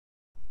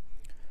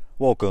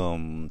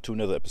Welcome to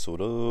another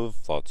episode of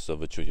Thoughts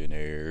of a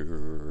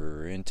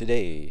Trillionaire. And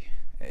today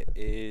it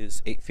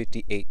is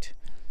 8:58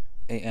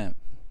 a.m.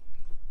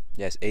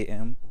 Yes,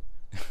 a.m.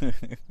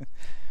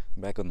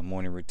 Back on the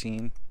morning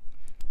routine.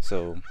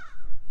 So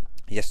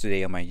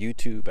yesterday on my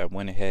YouTube, I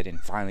went ahead and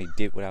finally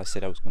did what I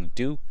said I was going to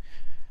do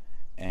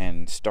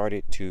and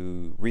started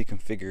to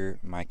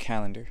reconfigure my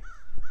calendar,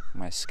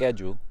 my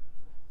schedule,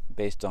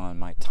 based on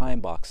my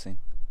time boxing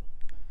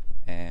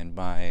and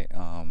my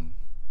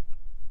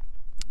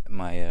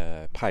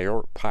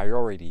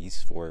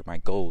priorities for my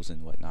goals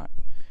and whatnot.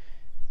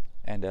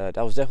 And that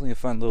was definitely a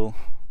fun little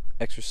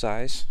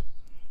exercise.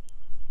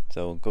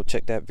 So go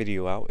check that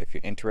video out if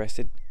you're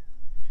interested.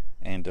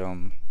 And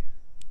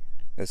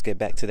let's get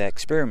back to that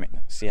experiment.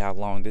 See how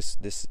long this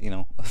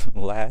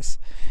lasts,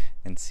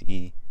 and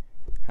see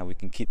how we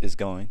can keep this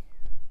going.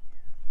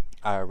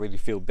 I really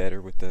feel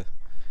better with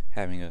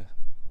having a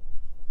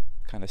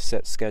kind of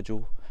set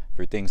schedule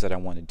for things that I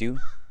want to do.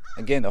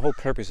 Again, the whole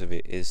purpose of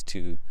it is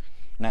to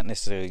not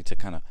necessarily to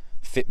kind of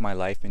fit my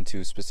life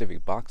into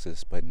specific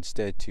boxes, but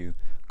instead to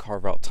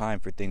carve out time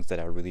for things that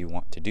I really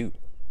want to do.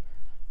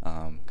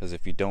 Because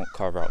if you don't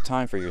carve out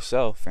time for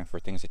yourself and for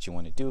things that you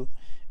want to do,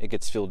 it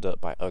gets filled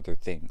up by other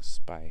things,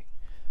 by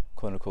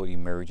quote unquote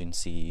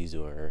emergencies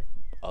or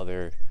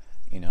other,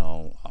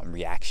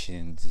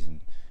 reactions, and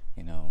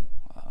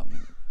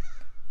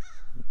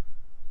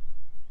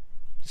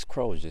this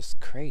crow is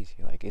just crazy.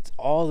 Like, it's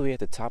all the way at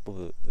the top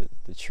of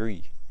the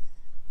tree,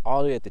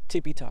 all the way at the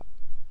tippy top,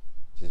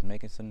 just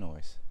making some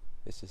noise.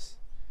 It's just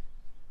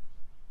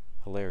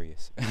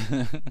hilarious.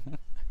 Kind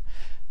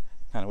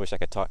of wish I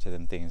could talk to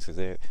them things, because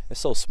they're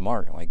so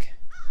smart. Like,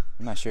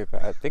 I'm not sure if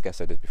I think I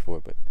said this before,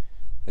 but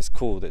it's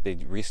cool that they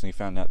recently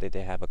found out that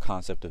they have a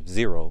concept of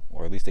zero,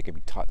 or at least they can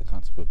be taught the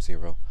concept of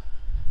zero,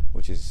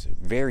 which is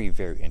very,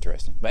 very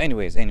interesting. But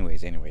anyways,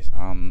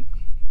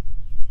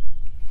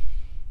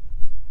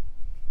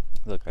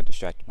 look, I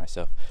distracted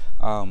myself.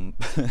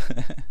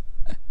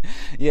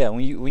 Yeah,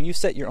 when you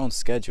set your own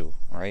schedule,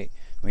 right?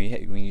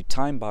 When you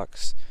time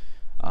box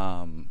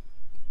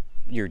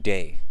your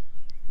day,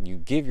 you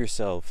give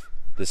yourself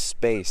the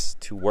space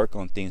to work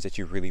on things that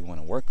you really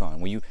want to work on.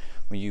 When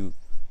you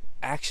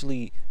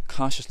actually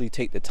consciously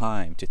take the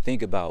time to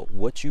think about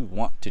what you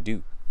want to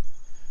do,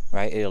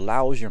 right? It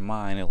allows your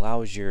mind, it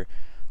allows your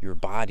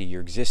body,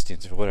 your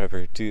existence, or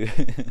whatever, to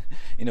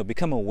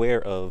become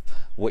aware of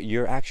what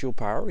your actual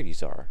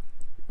priorities are.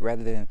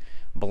 Rather than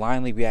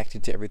blindly reacting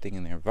to everything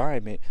in the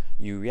environment,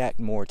 you react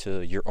more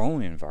to your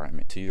own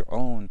environment, to your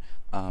own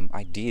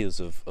ideas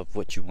of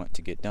what you want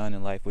to get done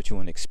in life, what you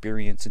want to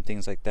experience, and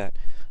things like that.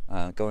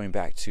 Going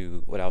back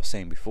to what I was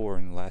saying before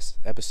in the last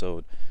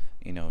episode,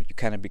 you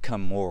kind of become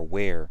more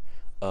aware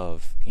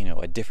of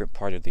a different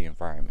part of the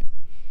environment,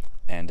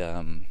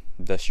 and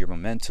thus your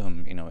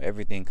momentum,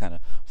 everything kind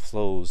of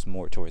flows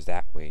more towards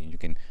that way, and you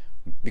can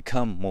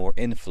become more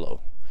in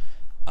flow.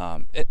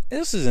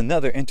 This is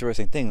another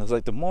interesting thing. It's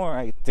like, the more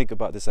I think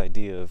about this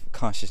idea of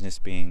consciousness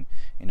being,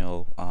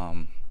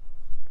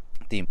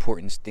 the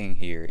important thing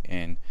here,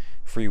 and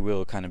free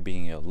will kind of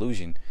being an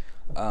illusion,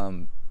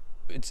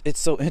 it's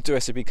so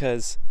interesting,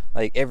 because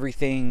like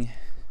everything,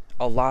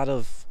 a lot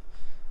of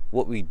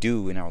what we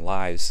do in our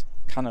lives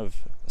kind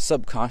of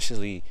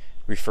subconsciously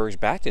refers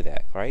back to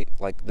that, right?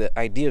 Like the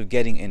idea of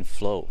getting in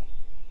flow.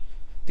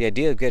 The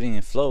idea of getting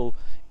in flow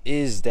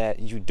is that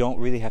you don't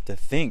really have to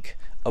think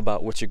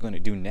about what you're going to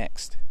do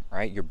next,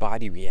 right? Your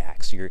body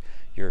reacts, your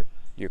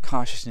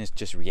consciousness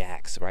just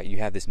reacts, right? You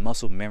have this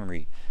muscle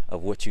memory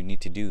of what you need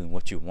to do and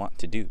what you want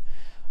to do,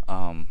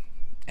 and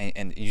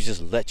you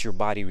just let your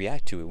body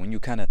react to it. When you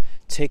kind of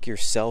take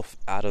yourself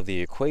out of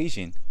the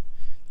equation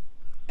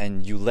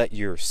and you let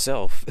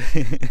yourself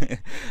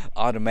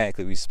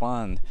automatically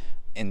respond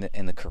in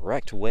the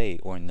correct way,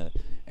 or in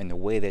the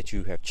way that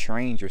you have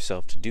trained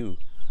yourself to do,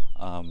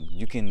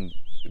 you can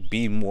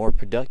be more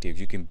productive,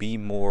 you can be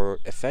more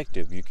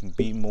effective, you can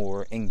be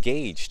more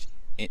engaged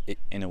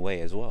in a way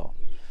as well,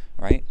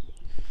 right?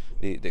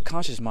 The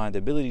conscious mind, the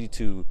ability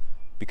to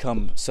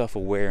become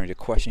self-aware and to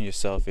question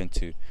yourself, and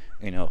to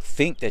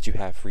think that you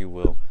have free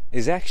will,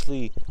 is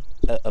actually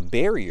a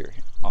barrier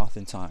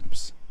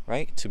oftentimes,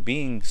 right, to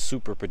being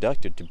super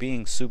productive, to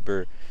being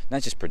super,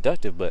 not just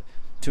productive, but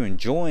to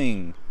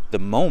enjoying the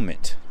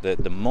moment,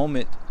 the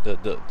moment,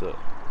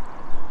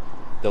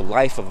 the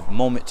life of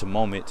moment to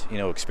moment,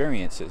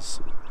 experiences,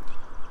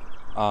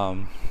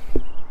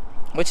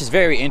 which is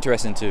very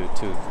interesting to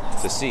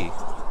see.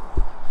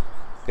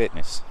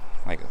 Goodness,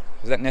 like,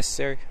 is that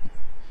necessary?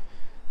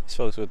 These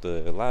folks with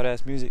the loud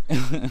ass music.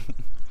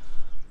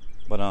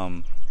 But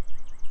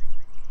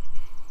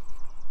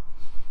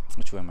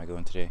which way am I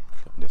going today?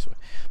 This way.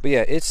 But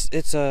yeah, it's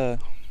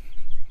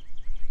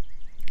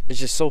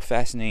just so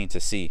fascinating to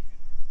see,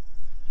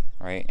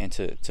 right? And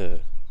to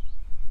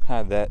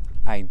have that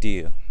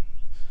idea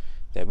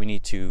that we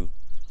need to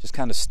just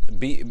kind of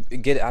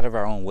get out of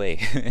our own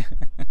way.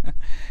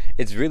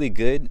 It's really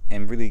good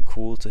and really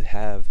cool to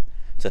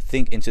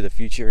think into the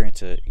future, and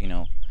to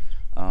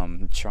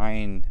try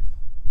and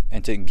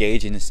to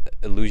engage in this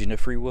illusion of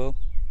free will.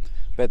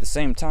 But at the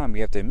same time, we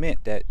have to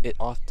admit that it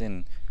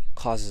often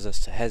causes us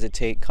to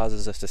hesitate,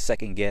 causes us to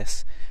second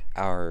guess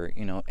our,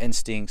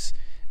 instincts.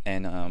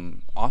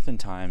 And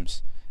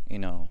oftentimes,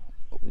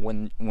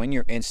 when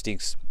your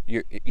instincts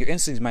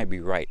might be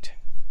right,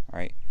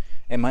 right?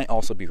 It might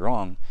also be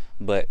wrong,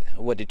 but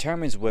what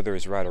determines whether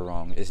it's right or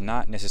wrong is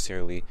not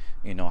necessarily,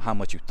 how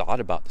much you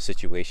thought about the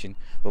situation,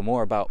 but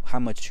more about how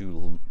much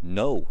you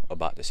know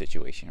about the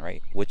situation,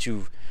 right? What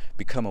you've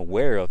become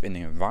aware of in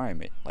the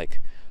environment, like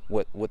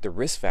what the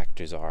risk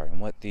factors are and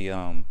what the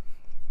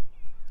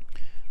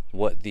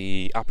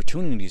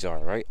opportunities are,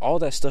 right? All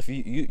that stuff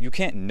you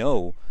can't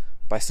know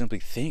by simply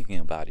thinking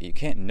about it. You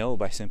can't know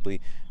by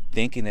simply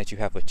thinking that you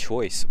have a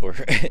choice or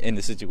in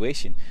the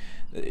situation.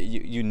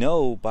 You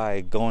know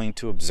by going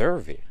to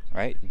observe it,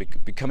 right?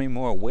 Becoming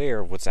more aware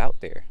of what's out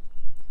there.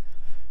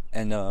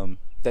 And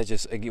that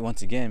just,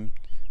 once again,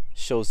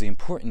 shows the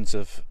importance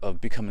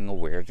of becoming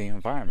aware of the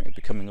environment,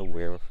 becoming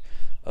aware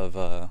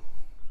of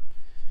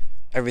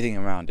everything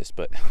around us.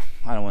 But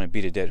I don't want to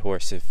beat a dead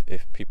horse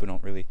if people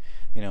don't really,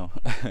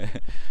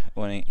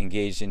 want to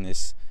engage in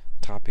this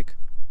topic.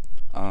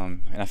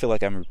 And I feel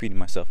like I'm repeating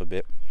myself a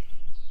bit.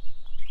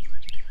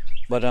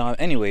 But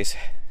anyways,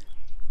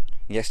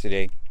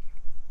 yesterday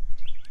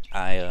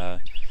I of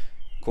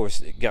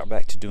course got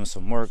back to doing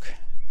some work,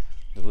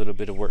 a little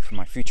bit of work for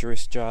my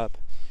futurist job.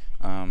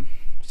 So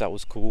that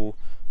was cool.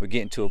 We're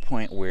getting to a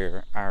point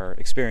where our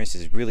experience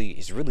is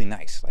really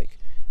nice. Like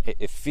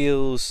it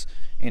feels,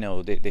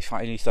 they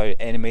finally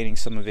started animating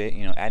some of it,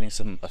 adding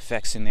some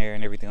effects in there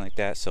and everything like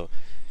that. So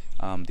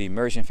the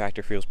immersion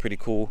factor feels pretty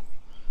cool.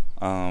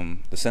 The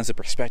sense of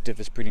perspective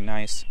is pretty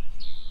nice.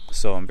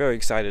 So I'm very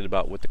excited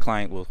about what the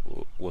client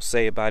will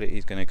say about it.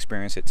 He's going to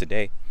experience it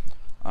today.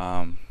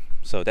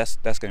 So that's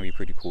going to be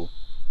pretty cool.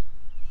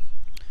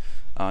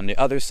 On the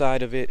other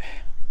side of it,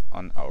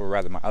 or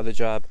rather my other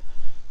job,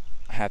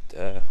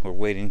 we're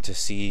waiting to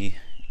see,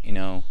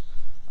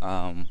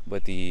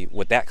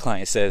 what that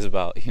client says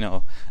about,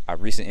 our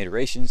recent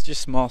iterations,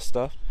 just small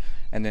stuff.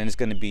 And then it's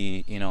going to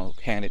be,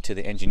 handed to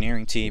the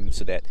engineering team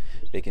so that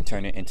they can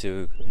turn it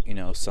into,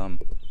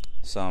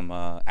 some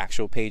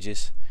actual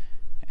pages,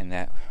 and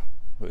that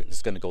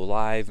it's going to go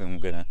live, and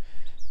we're going to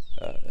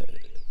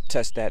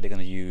test that. They're going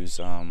to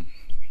use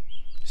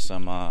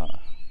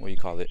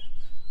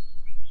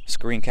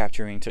screen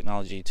capturing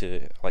technology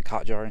to, like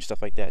Hotjar and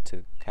stuff like that,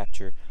 to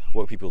capture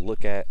what people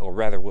look at, or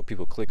rather what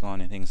people click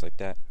on and things like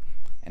that,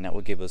 and that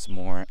will give us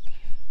more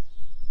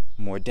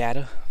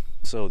data.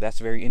 So that's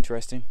very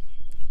interesting.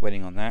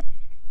 Waiting on that.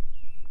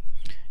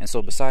 And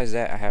so besides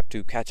that, I have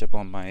to catch up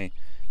on my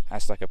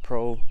Ask Like a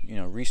Pro,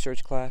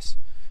 research class.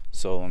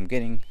 So I'm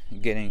getting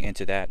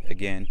into that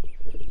again.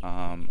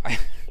 I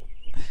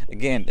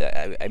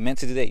meant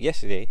to do that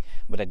yesterday,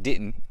 but I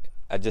didn't.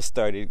 I just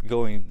started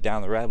going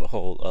down the rabbit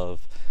hole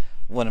of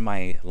one of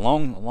my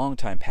long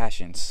time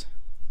passions.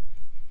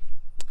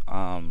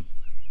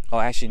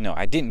 Actually no,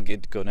 I didn't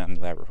get to go down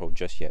the rabbit hole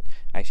just yet.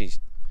 Actually,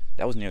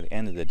 that was near the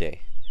end of the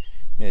day.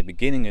 Near the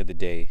beginning of the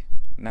day,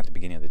 not the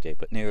beginning of the day,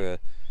 but near the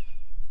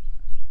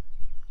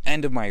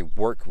end of my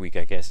work week,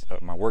 I guess, or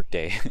my work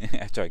day,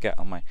 after I got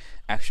all my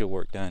actual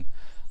work done.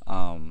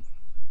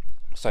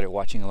 Started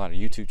watching a lot of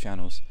YouTube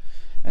channels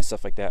and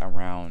stuff like that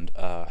around,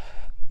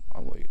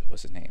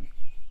 what's his name?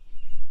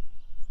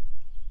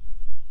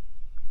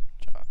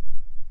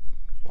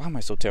 Why am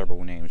I so terrible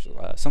with names?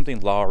 Something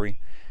Laurie.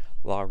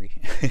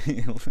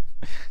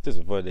 Just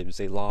a fun name to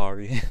say,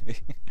 Laurie.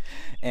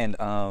 And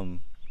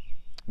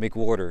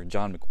McWhorter,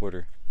 John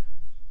McWhorter.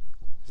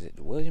 Is it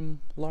William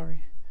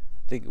Laurie?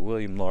 I think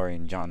William Laurie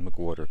and John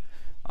McWhorter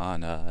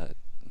on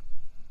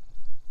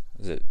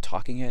is it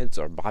Talking Heads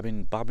or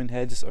Bobbin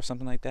Heads or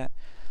something like that?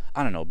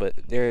 I don't know, but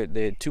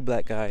they're two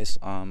black guys,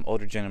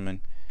 older gentlemen.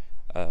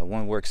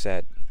 One works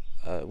at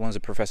one's a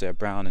professor at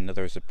Brown,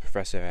 another is a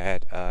professor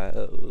at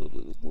I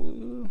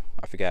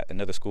forgot,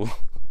 another school.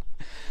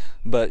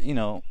 But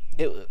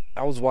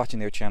I was watching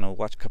their channel,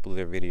 watched a couple of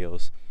their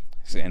videos,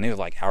 and they were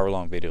like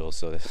hour-long videos,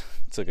 so it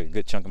took a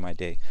good chunk of my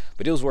day,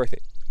 but it was worth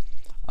it.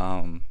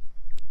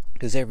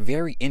 Because they're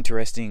very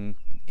interesting,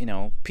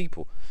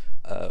 people.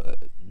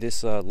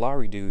 This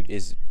Laurie dude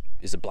is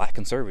a black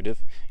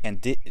conservative,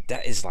 and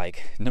that is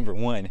like, number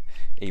one,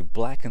 a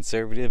black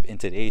conservative in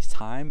today's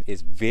time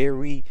is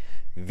very,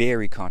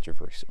 very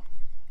controversial,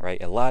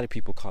 right? A lot of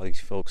people call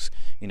these folks,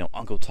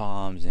 Uncle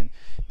Toms and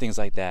things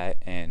like that,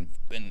 and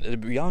to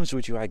be honest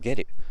with you, I get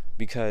it,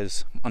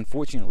 because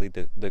unfortunately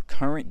the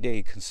current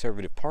day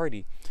conservative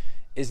party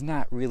is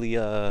not really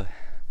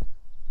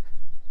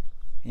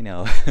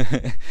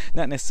not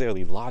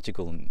necessarily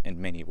logical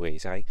in many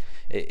ways, right?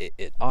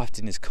 It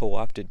often is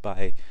co-opted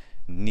by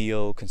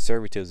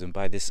neoconservatism,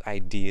 by this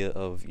idea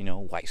of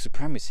white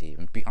supremacy.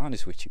 And be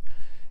honest with you,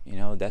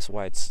 that's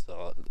why it's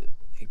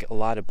a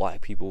lot of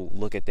black people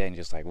look at that and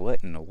just like,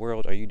 what in the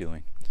world are you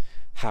doing?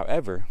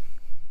 However,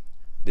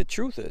 the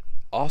truth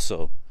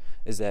also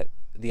is that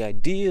the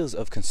ideas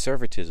of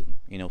conservatism,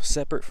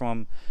 separate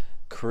from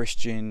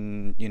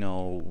Christian,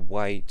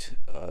 white,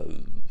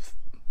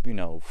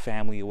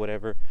 family or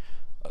whatever,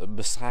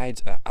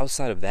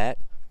 outside of that,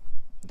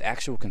 the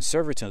actual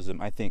conservatism,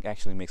 I think,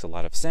 actually makes a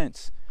lot of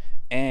sense,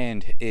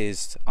 and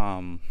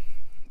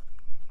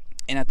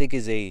I think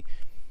is a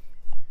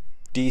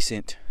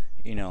decent,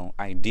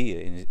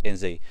 idea, and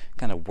is a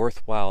kind of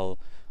worthwhile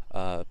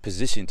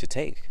position to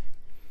take.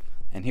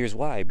 And here's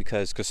why: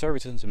 because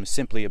conservatism is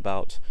simply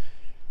about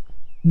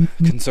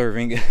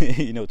conserving,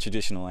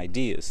 traditional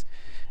ideas,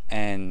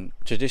 and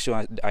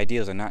traditional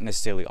ideas are not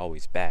necessarily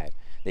always bad.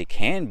 They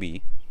can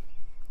be,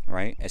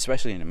 right?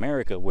 Especially in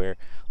America, where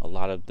a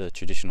lot of the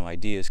traditional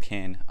ideas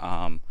can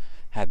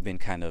have been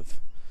kind of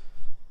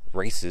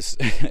racist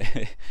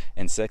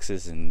and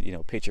sexist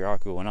and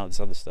patriarchal and all this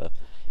other stuff.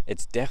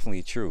 It's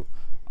definitely true.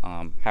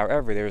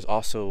 However, there's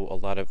also a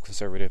lot of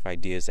conservative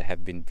ideas that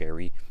have been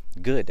very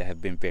good, that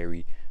have been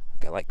very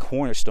like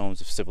cornerstones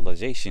of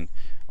civilization,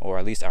 or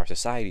at least our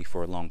society,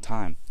 for a long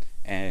time.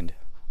 And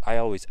I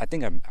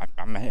think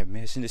I might have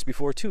mentioned this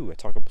before too. I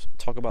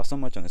talk about so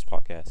much on this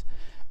podcast,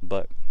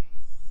 but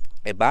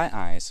in my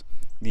eyes,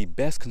 the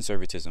best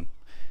conservatism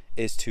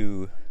is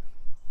to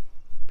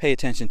pay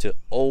attention to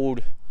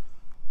old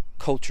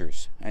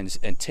cultures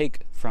and take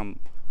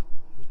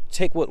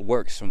what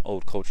works from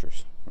old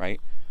cultures,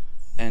 right?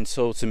 And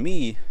so to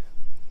me,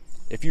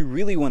 if you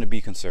really want to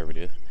be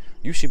conservative,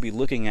 you should be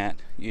looking at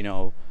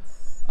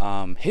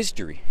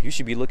history. You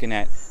should be looking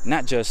at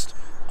not just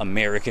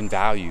American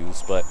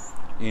values, but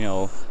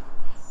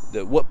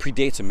what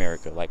predates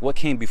America, like what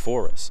came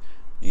before us.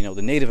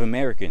 The Native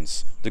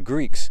Americans, the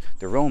Greeks,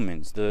 the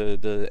Romans,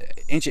 the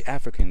ancient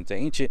Africans, the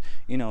ancient,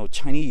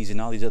 Chinese,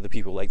 and all these other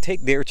people. Like,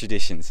 take their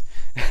traditions.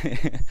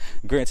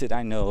 Granted,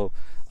 I know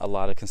a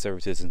lot of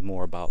conservatism is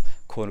more about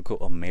quote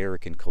unquote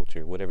American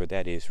culture, whatever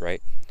that is,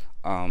 right?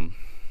 And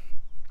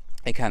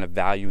kind of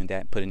valuing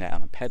that, putting that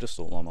on a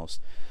pedestal almost.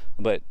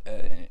 But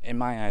in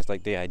my eyes,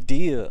 like, the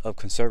idea of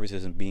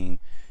conservatism being,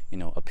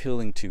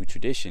 appealing to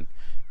tradition,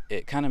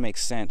 it kind of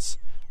makes sense.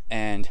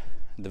 And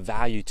the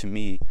value to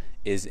me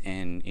is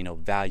in,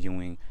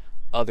 valuing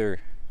other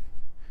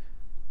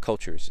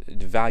cultures,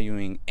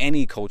 valuing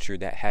any culture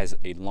that has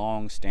a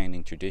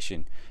long-standing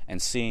tradition,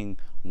 and seeing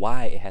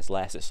why it has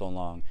lasted so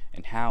long,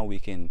 and how we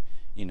can,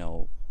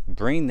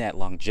 bring that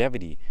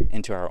longevity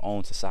into our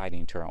own society,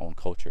 into our own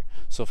culture.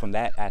 So from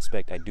that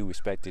aspect, I do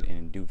respect it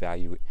and do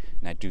value it,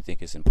 and I do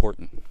think it's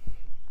important.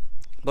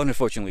 But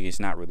unfortunately, it's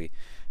not really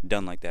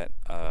done like that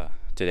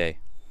today.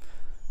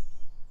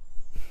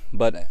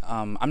 But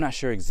I'm not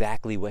sure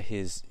exactly what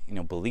his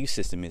belief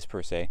system is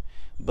per se,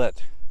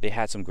 but they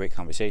had some great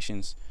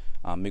conversations.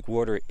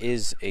 McWhorter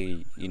is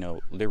a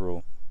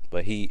liberal,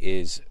 but he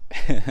is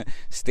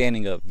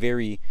standing up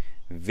very,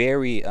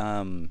 very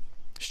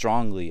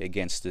strongly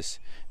against this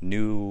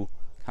new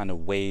kind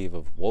of wave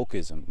of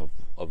wokeism,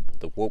 of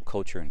the woke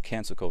culture and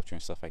cancel culture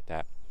and stuff like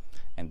that.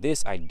 And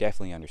this I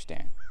definitely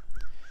understand.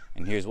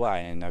 And here's why.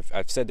 And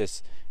I've said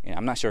this, and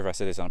I'm not sure if I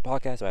said this on a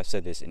podcast, but I've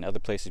said this in other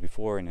places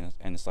before, and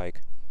it's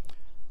like,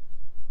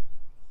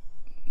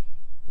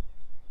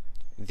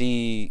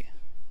 in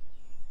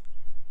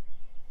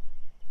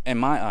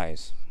my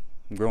eyes,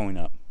 growing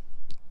up,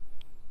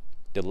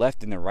 the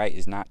left and the right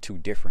is not too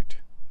different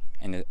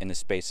in the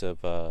space of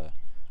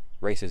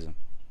racism,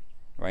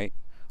 right?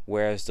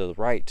 Whereas the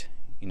right,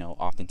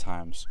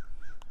 oftentimes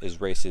is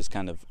racist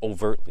kind of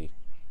overtly,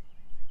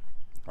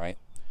 right?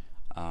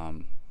 At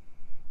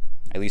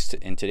least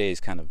in today's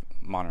kind of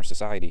modern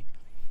society,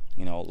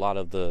 a lot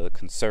of the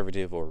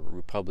conservative or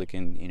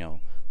Republican,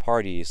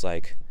 parties,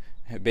 like,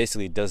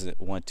 basically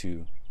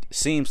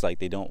seems like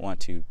they don't want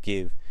to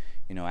give,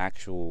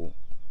 actual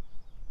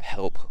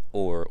help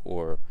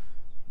or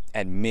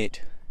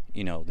admit,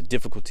 the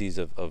difficulties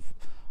of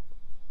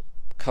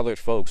colored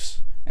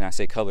folks. And I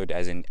say colored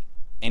as in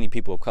any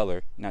people of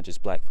color, not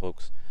just black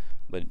folks,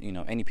 but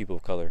any people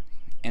of color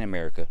in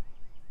America,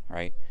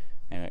 right?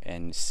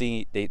 And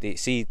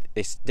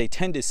they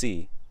tend to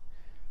see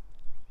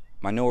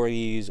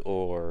minorities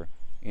or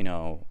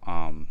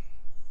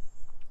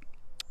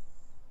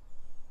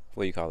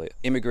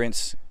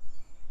immigrants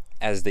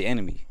as the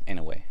enemy in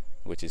a way,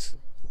 which is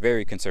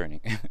very concerning.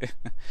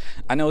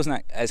 I know it's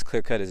not as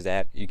clear cut as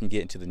that. You can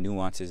get into the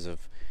nuances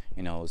of,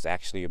 it's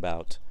actually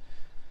about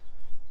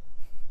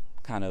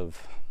kind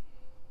of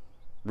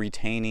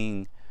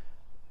retaining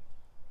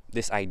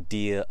this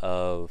idea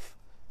of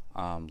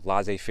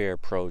laissez-faire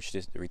approach,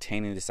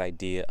 retaining this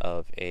idea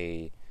of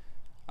a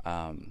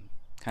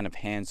kind of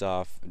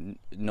hands-off,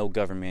 no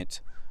government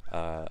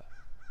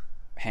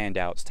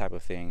handouts type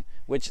of thing,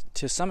 which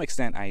to some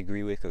extent I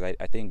agree with, because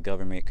I think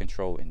government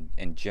control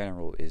in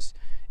general is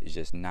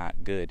just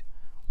not good.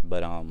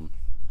 But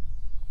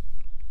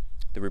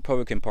the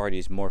Republican Party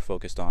is more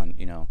focused on,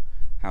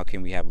 how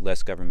can we have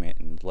less government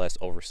and less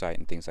oversight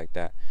and things like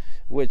that,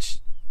 which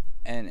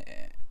and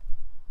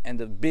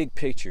the big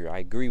picture I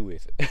agree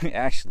with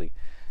actually,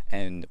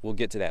 and we'll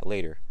get to that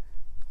later.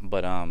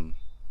 But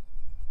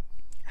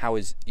how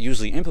it's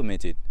usually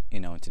implemented,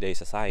 in today's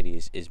society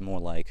is more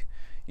like,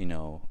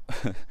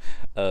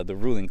 the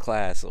ruling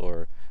class,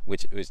 or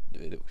which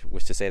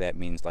to say that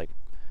means like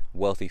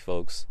wealthy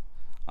folks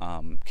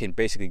can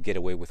basically get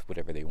away with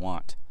whatever they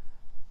want,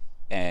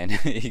 and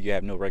you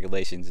have no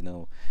regulations,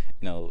 no,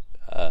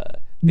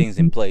 things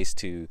in place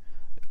to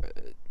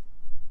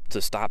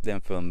stop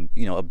them from,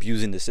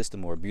 abusing the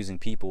system or abusing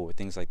people or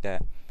things like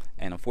that.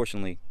 And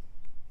unfortunately,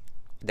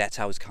 that's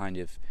how it's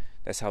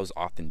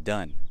often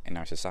done in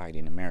our society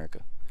in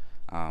America,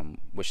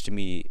 which to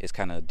me is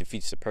kind of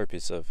defeats the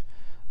purpose of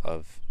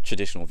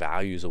traditional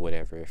values or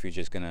whatever, if you're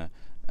just gonna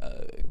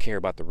care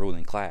about the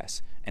ruling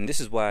class. And this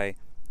is why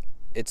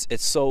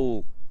it's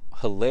so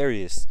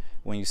hilarious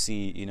when you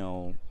see,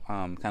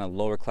 kind of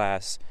lower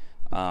class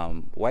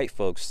white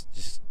folks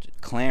just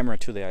clamor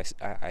to the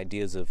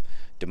ideas of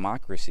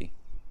democracy.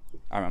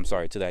 I'm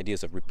sorry, to the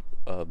ideas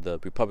of the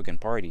Republican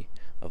Party,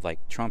 of like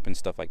Trump and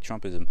stuff like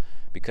Trumpism,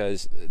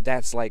 because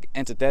that's like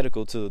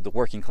antithetical to the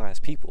working class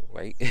people,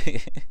 right?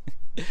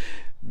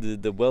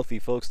 The wealthy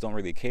folks don't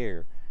really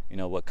care,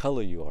 what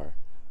color you are.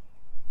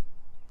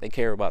 They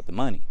care about the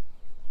money,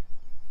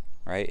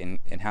 right?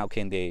 And how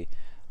can they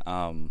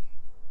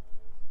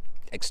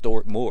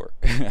extort more?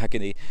 How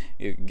can they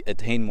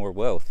attain more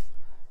wealth?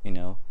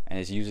 And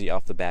it's usually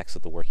off the backs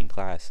of the working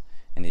class,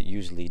 and it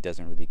usually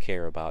doesn't really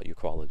care about your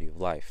quality of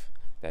life.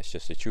 That's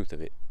just the truth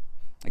of it.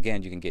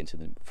 Again, you can get into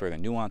the further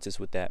nuances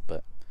with that,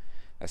 but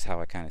that's how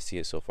I kind of see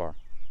it so far.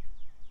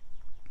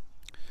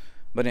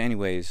 But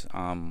anyways,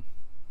 I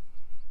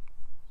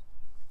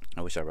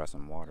wish I brought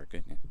some water.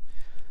 Goodness.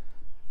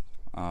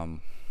 What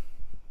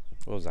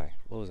was I?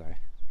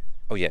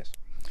 Oh yes,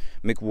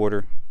 Mick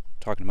Warder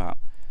talking about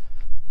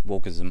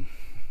wokeism,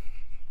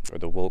 or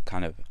the woke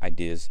kind of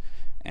ideas.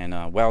 And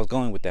where I was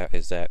going with that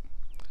is that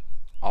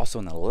also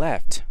on the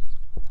left,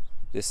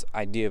 this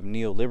idea of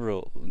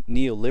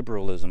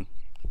neoliberalism.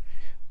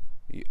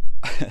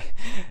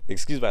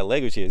 Excuse my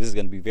language here. This is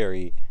going to be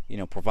very,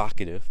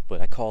 provocative,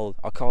 but I'll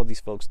call these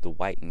folks the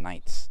White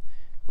Knights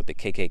with the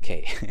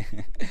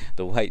KKK,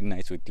 the White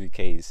Knights with 3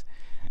 Ks.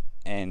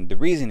 And the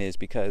reason is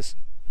because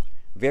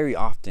very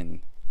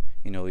often,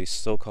 these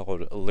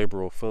so-called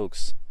liberal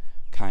folks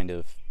kind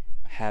of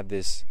have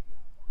this,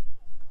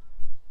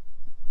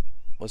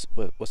 what's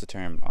the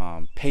term,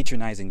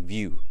 patronizing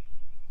view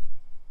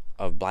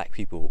of black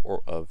people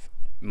or of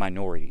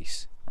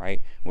minorities,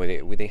 right? Where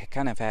they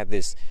kind of have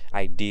this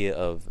idea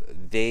of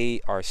they're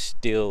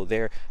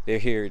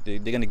here, they're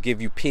gonna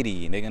give you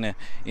pity, and they're gonna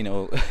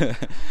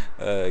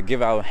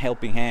give out a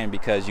helping hand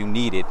because you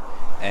need it,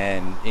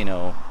 and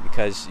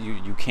because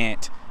you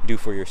can't do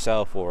for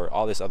yourself, or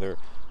all this other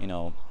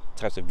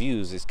types of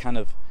views. It's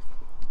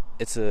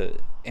a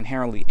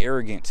inherently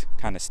arrogant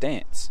kind of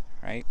stance,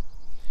 right?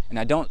 And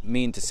I don't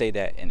mean to say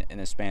that in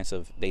a stance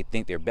of they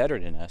think they're better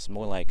than us.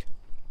 More like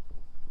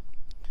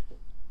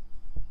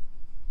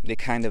they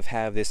kind of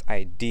have this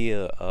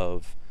idea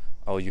of,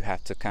 oh, you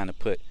have to kind of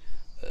put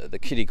the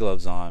kitty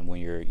gloves on when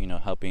you're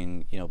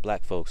helping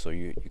black folks, or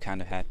you kind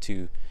of have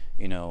to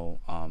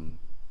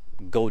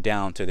go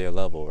down to their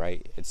level,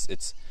 right?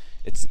 It's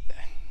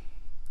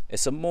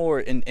a more,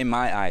 in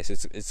my eyes,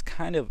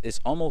 it's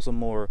almost a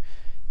more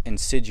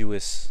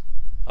insidious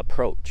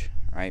approach,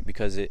 right?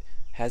 Because it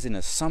has an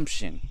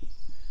assumption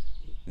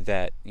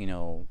that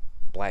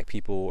black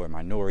people or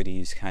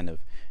minorities kind of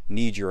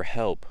need your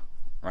help,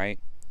 right?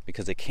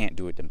 Because they can't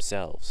do it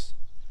themselves.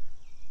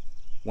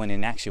 When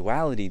in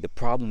actuality, the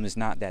problem is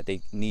not that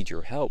they need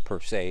your help per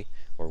se,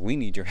 or we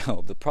need your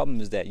help. The problem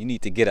is that you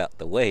need to get out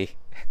the way,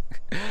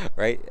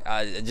 right?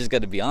 I just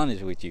got to be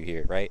honest with you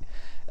here, right?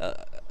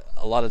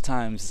 A lot of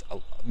times,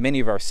 many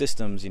of our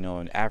systems,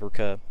 in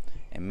Africa,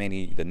 and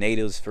the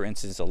natives, for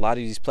instance, a lot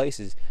of these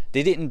places,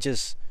 they didn't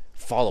just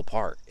fall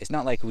apart. It's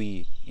not like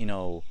we,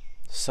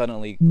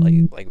 suddenly,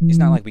 like it's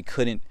not like we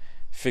couldn't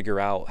figure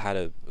out how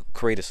to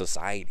create a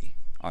society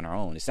on our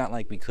own. It's not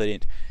like we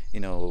couldn't,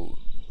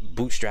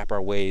 bootstrap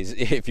our ways,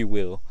 if you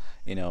will,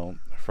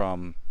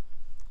 from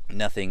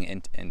nothing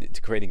and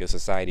to creating a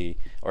society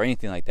or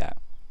anything like that.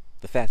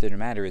 The fact of the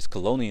matter is,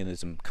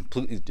 colonialism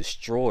completely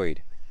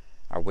destroyed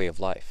our way of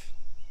life.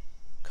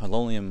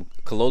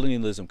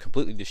 Colonialism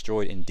completely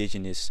destroyed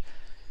indigenous,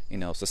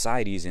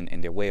 societies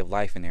and their way of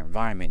life and their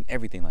environment,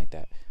 everything like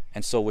that.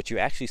 And so what you're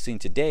actually seeing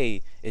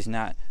today is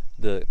not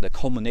the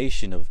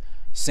culmination of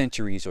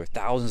centuries or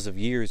thousands of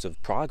years of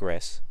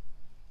progress,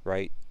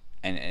 right?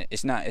 And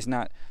it's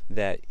not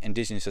that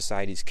indigenous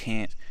societies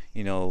can't,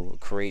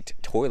 create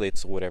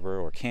toilets or whatever,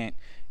 or can't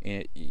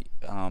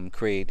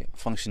create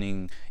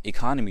functioning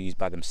economies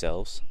by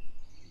themselves.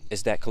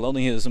 It's that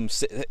colonialism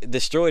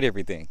destroyed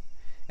everything.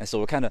 And so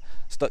we're kind of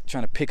stuck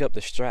trying to pick up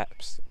the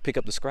scraps,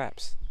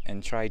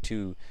 and try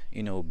to,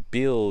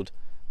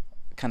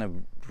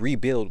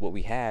 rebuild what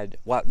we had,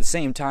 while at the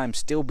same time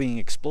still being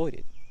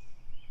exploited,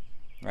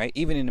 right?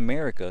 Even in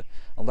America,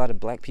 a lot of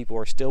black people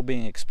are still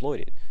being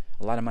exploited.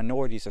 A lot of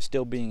minorities are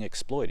still being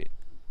exploited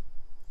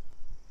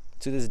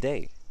to this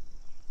day.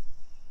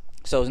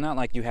 So it's not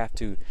like you have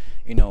to,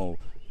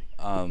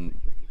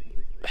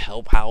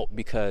 help out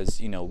because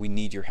we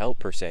need your help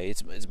per se.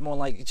 It's more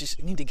like you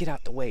just need to get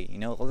out the way.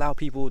 Allow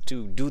people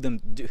to do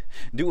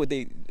what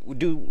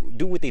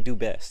they do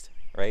best,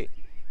 right?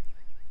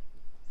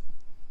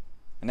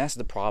 And that's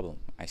the problem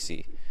I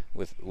see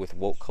with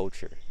woke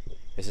culture.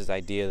 It's this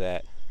idea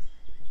that,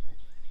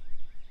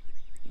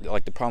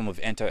 like, the problem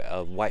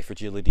of white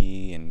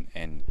fragility, and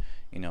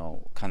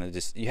kind of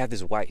this, you have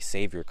this white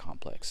savior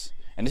complex,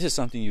 and this is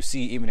something you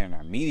see even in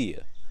our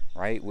media,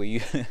 right? Where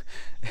you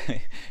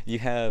you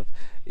have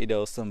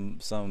some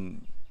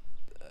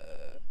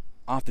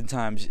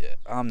oftentimes,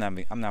 I'm not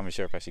even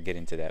sure if I should get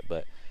into that,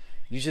 but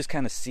you just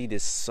kind of see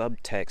this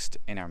subtext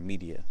in our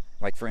media.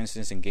 Like, for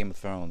instance, in Game of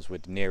Thrones,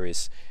 with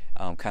Daenerys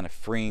kind of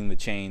freeing the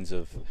chains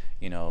of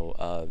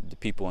the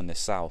people in the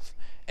South,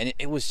 and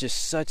it was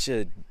just such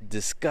a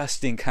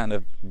disgusting kind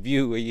of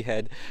view, where you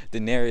had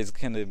Daenerys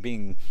kind of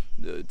being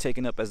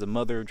taken up as the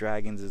mother of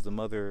dragons, as the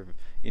mother,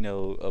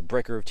 a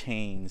breaker of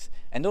chains.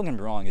 And don't get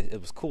me wrong,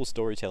 it was cool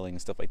storytelling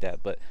and stuff like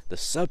that, but the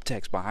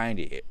subtext behind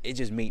it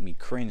just made me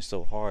cringe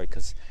so hard,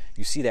 because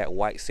you see that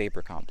white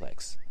saber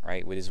complex,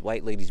 right, with his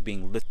white ladies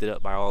being lifted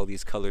up by all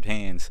these colored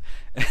hands,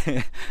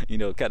 kind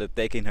of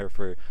thanking her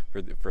for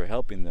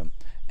helping them.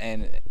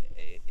 And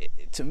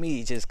to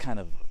me, it just kind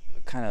of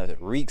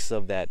reeks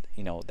of that,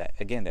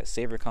 that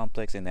savior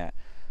complex, and that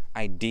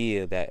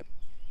idea that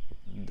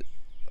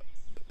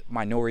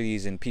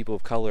minorities and people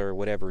of color or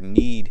whatever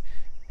need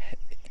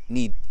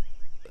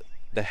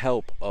the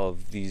help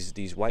of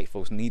these white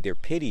folks, need their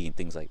pity and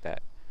things like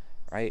that,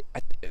 right?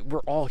 We're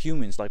all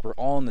humans, like, we're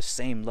all on the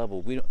same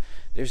level.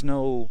 There's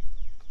no,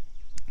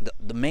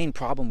 the main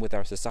problem with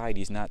our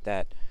society is not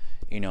that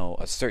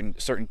a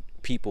certain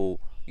people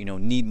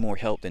need more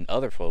help than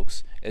other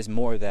folks. It's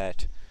more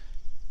that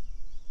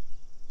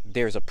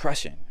there's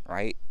oppression,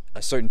 right?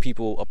 A certain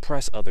people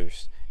oppress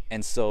others,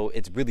 and so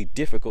it's really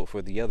difficult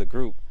for the other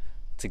group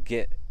to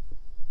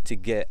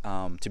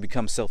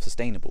become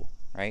self-sustainable,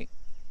 right?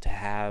 To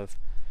have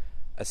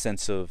a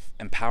sense of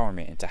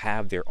empowerment, and to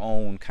have their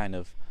own kind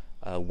of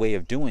way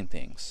of doing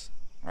things,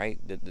 right?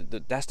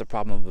 That's the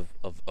problem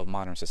of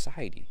modern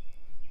society.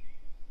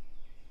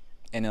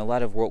 And a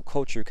lot of world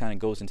culture kind of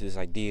goes into this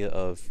idea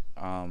of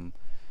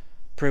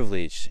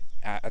privilege.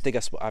 I think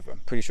I'm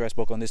pretty sure I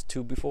spoke on this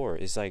too before.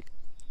 It's like,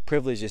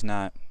 privilege is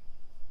not,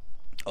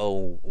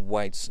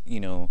 whites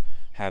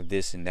have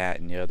this and that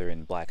and the other,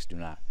 and blacks do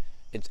not.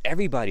 It's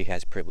everybody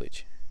has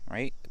privilege,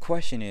 right? The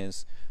question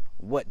is,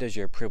 what does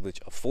your privilege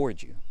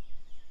afford you,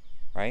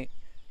 right?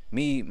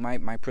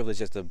 My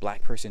privilege as a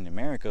black person in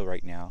America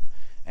right now,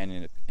 and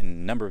in a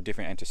number of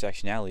different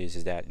intersectionalities,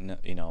 is that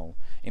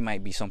it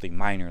might be something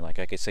minor, like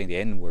I could say the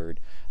N-word,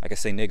 I could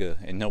say nigga,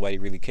 and nobody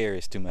really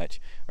cares too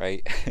much,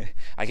 right?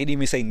 I could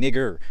even say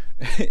nigger,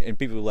 and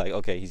people are like,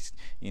 okay, he's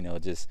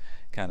just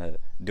kind of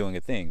doing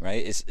a thing,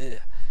 right?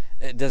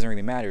 It doesn't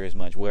really matter as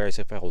much. Whereas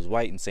if I was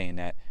white and saying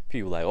that,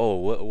 people are like, oh,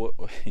 what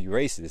you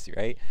racist,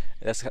 right?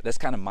 That's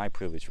kind of my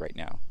privilege right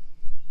now,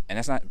 and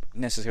that's not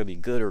necessarily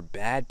good or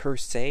bad per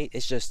se.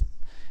 It's just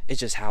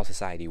how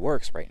society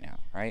works right now,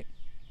 right?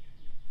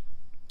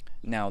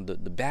 Now, the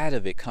bad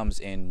of it comes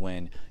in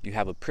when you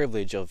have a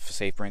privilege of,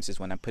 say, for instance,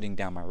 when I'm putting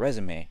down my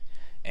resume,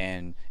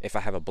 and if I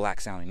have a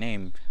black sounding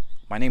name,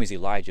 my name is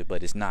Elijah,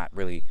 but it's not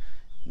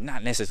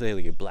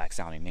necessarily a black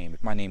sounding name.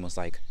 If my name was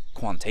like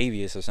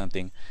Quantavious or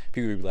something,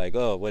 people would be like,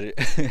 oh, what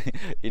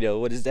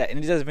what is that? And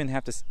it doesn't even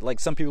have to, like,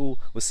 some people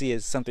will see it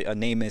as something, a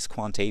name is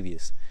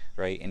Quantavious,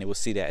 right? And it will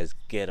see that as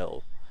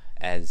ghetto,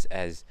 as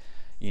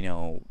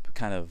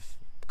kind of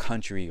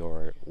country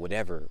or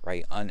whatever,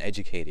 right?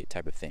 Uneducated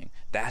type of thing.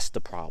 That's the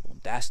problem.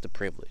 That's the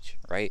privilege,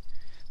 right?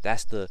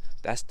 That's the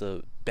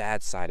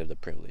bad side of the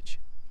privilege,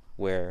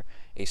 where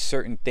a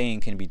certain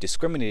thing can be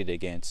discriminated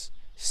against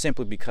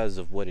simply because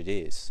of what it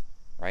is,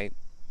 right?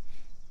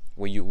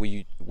 Where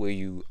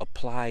you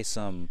apply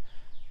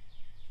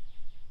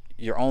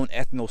your own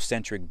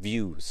ethnocentric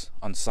views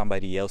on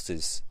somebody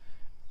else's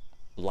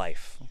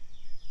life,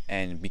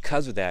 and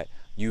because of that,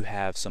 you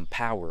have some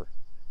power,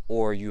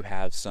 or you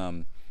have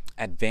some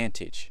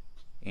advantage,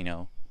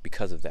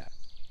 because of that.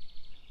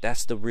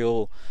 That's the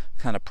real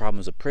kind of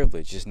problems of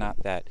privilege. It's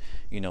not that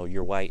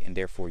you're white and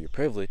therefore you're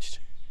privileged.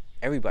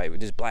 Everybody,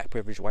 there's black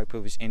privilege, white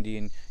privilege,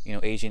 Indian,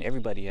 Asian,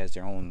 everybody has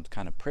their own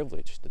kind of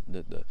privilege.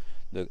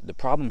 The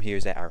problem here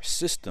is that our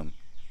system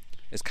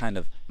is kind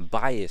of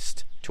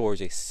biased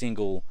towards a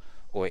single,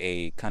 or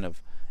a kind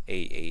of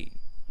a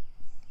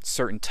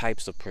certain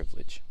types of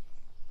privilege.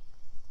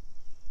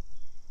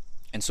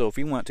 And so if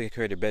we want to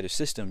create a better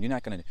system, you're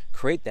not going to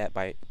create that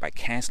by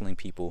canceling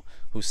people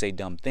who say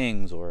dumb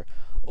things, or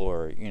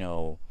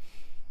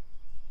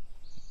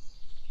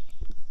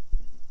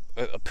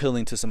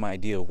appealing to some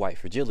idea of white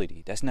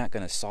fragility. That's not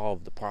going to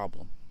solve the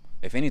problem.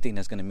 If anything,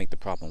 that's going to make the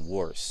problem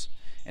worse.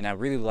 And I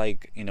really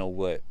like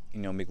what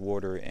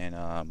McWhorter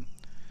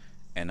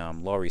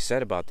and Laurie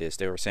said about this.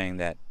 They were saying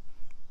that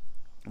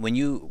what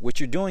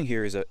you're doing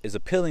here is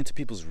appealing to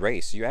people's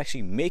race. You're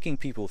actually making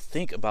people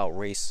think about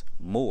race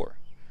more,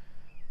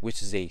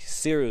 which is a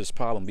serious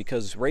problem,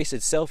 because race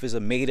itself is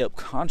a made-up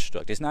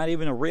construct. It's not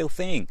even a real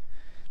thing.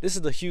 This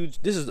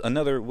is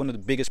another one of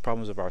the biggest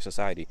problems of our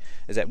society,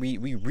 is that we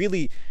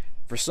really,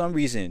 for some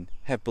reason,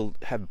 have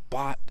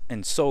bought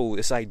and sold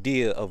this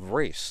idea of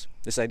race,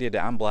 this idea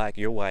that I'm black,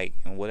 you're white,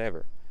 and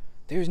whatever.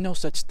 There's no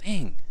such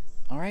thing,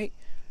 all right?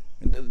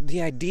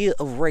 The idea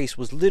of race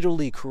was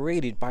literally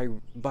created by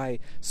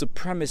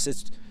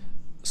supremacist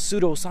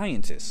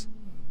pseudoscientists,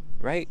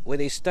 right? Where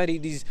they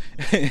studied these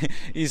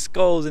these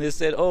skulls, and it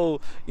said, oh,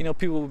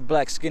 people with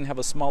black skin have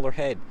a smaller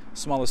head,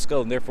 smaller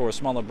skull, and therefore a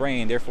smaller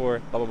brain,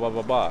 therefore blah blah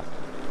blah blah blah.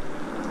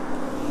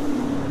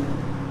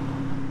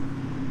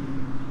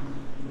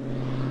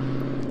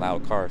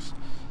 Loud cars.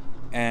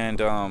 And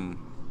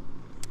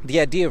the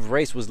idea of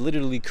race was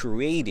literally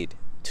created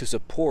to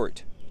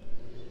support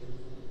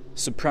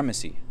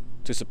supremacy,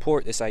 to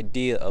support this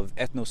idea of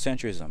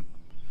ethnocentrism,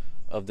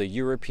 of the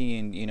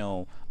European,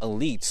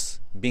 elites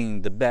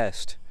being the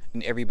best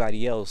and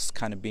everybody else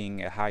kind of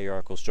being a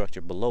hierarchical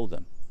structure below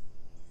them.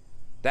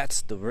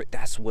 That's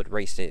what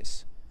race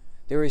is.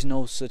 There is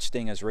no such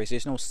thing as race.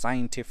 There's no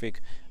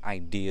scientific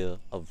idea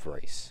of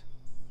race.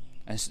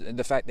 And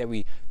the fact that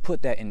we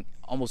put that in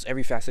almost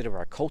every facet of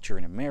our culture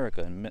in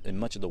America and in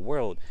much of the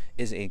world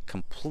is a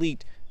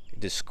complete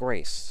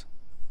disgrace.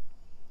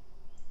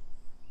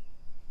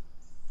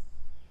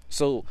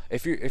 So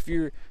if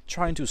you're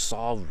trying to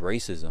solve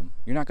racism,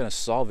 you're not going to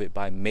solve it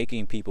by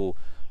making people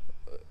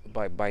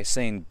by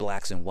saying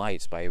blacks and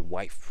whites, by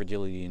white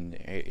fragility, and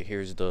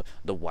here's the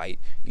white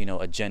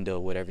agenda or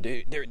whatever.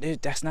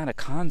 That's not a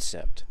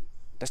concept.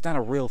 That's not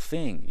a real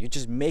thing. You're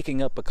just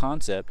making up a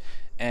concept,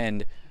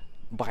 and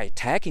by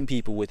attacking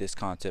people with this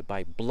concept,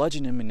 by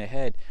bludgeoning them in the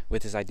head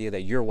with this idea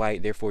that you're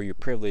white, therefore you're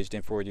privileged,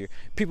 therefore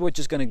people are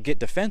just going to get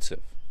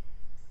defensive,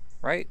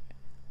 right?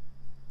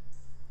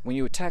 When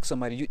you attack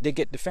somebody, they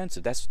get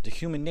defensive. That's the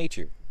human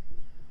nature.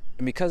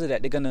 And because of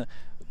that, they're going to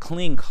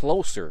cling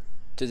closer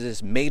to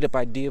this made-up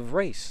idea of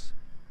race.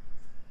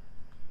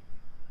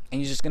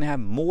 And you're just going to have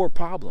more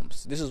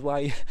problems. This is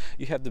why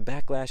you have the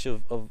backlash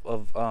of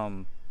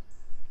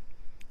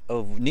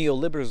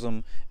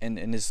neoliberalism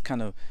and this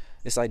kind of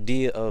this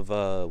idea of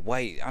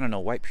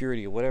white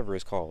purity or whatever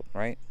it's called,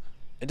 right?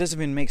 It doesn't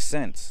even make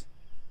sense,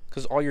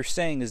 because all you're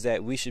saying is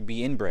that we should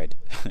be inbred.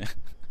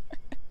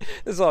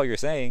 This is all you're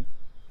saying.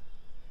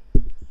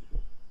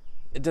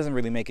 It doesn't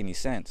really make any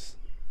sense.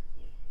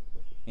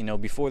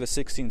 Before the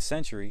 16th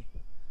century,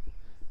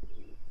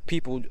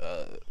 people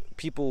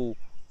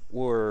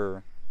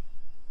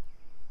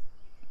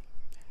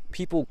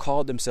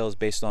called themselves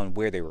based on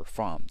where they were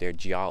from, their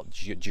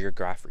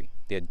geography,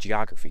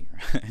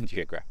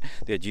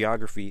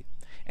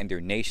 and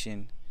their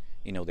nation,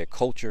 their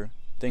culture,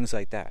 things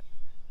like that,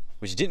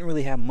 which didn't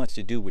really have much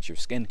to do with your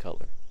skin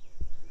color.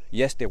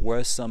 Yes, there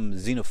was some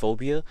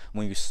xenophobia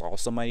when you saw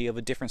somebody of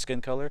a different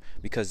skin color,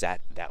 because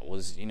that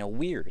was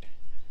weird,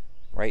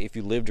 right? If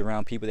you lived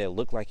around people that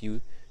look like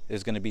you,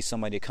 there's going to be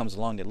somebody that comes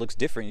along that looks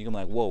different. You're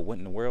going to be like, whoa, what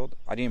in the world?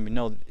 I didn't even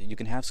know that you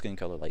can have skin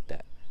color like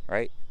that,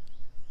 right?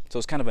 So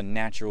it's kind of a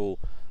natural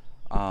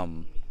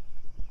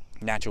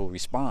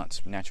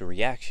response, natural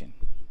reaction.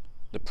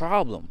 The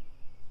problem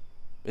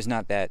is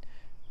not that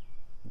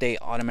they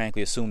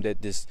automatically assumed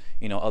that this,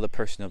 other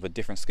person of a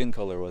different skin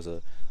color was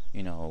a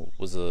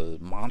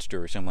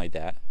monster or something like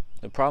that.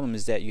 The problem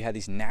is that you have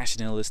these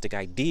nationalistic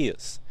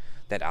ideas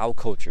that our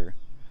culture,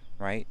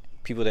 right,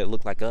 people that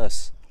look like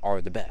us are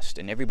the best,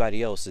 and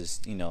everybody else is,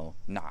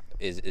 not,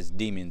 is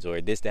demons or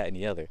this, that, and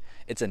the other.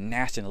 It's a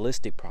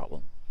nationalistic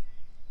problem,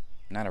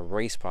 not a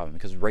race problem,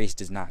 because race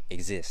does not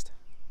exist.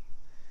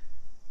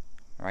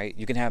 Right?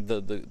 You can have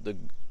the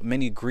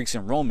many Greeks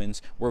and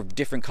Romans were of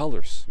different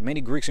colors. Many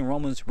Greeks and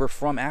Romans were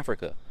from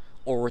Africa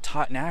or were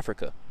taught in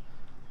Africa.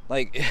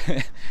 Like,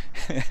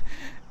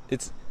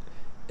 it's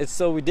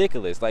so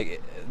ridiculous.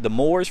 Like the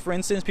Moors, for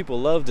instance, people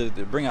love to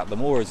bring out the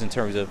Moors in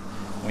terms of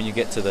when you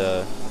get to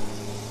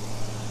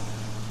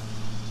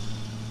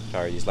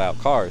these loud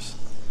cars.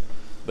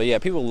 But yeah,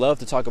 people love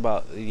to talk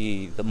about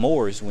the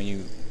Moors when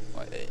you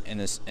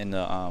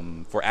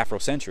for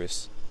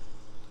Afrocentrists.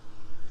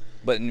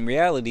 But in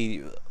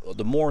reality,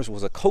 the Moors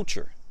was a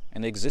culture,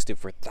 and it existed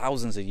for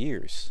thousands of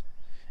years.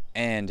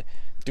 And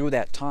through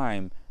that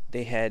time,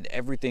 they had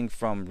everything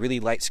from really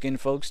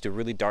light-skinned folks to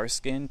really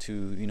dark-skinned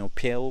to,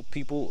 pale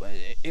people.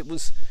 It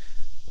was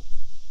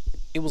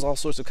all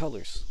sorts of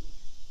colors.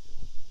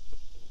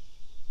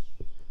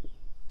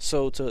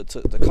 So to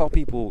call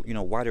people,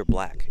 white or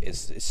black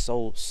is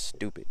so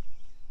stupid.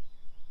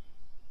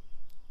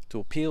 To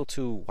appeal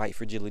to white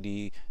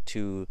fragility,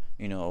 to,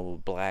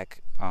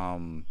 black,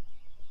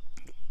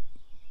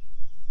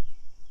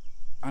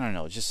 I don't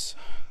know, it's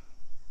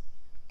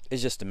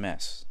just a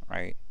mess,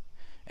 right?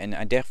 And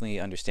I definitely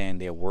understand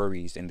their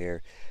worries and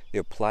their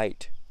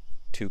plight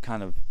to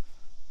kind of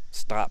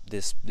stop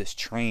this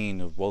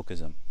train of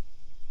wokeism.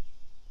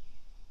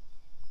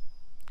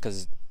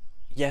 Because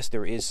yes,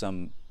 there is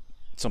some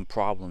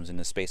problems in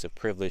the space of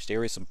privilege.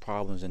 There is some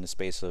problems in the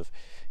space of,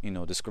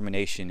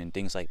 discrimination and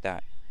things like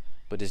that.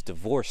 But it's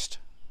divorced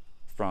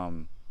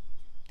from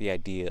the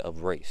idea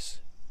of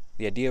race.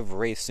 The idea of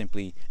race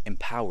simply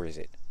empowers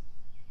it.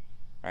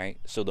 Right?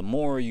 So the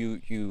more you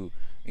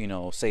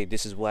say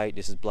this is white,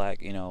 this is black,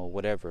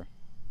 whatever,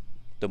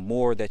 the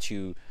more that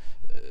you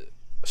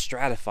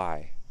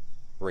stratify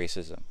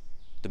racism,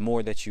 the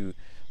more that you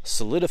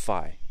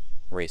solidify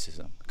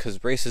racism, because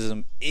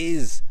racism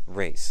is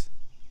race.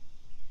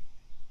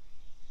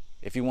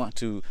 If you want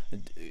to,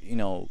 you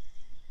know,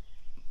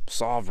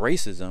 solve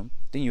racism,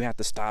 then you have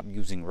to stop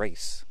using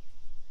race.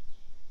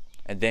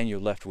 And then you're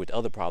left with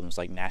other problems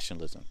like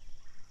nationalism.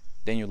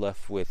 Then you're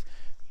left with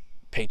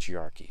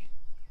patriarchy.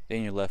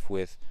 Then you're left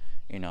with,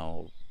 you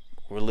know,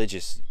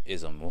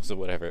 religiousism or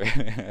whatever.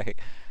 Right?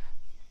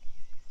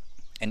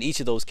 And each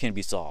of those can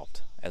be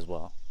solved as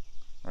well,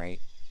 right?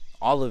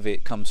 All of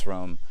it comes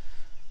from,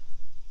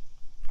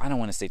 I don't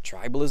want to say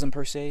tribalism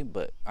per se,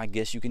 but I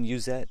guess you can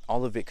use that.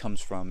 All of it comes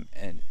from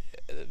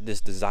this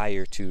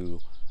desire to,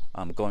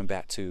 going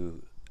back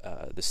to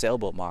the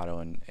sailboat model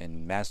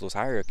and Maslow's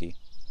hierarchy,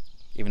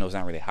 even though it's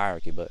not really a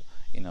hierarchy, but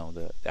you know,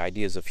 the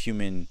ideas of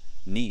human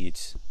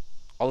needs,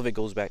 all of it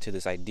goes back to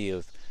this idea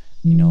of,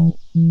 you know,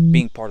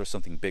 being part of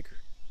something bigger.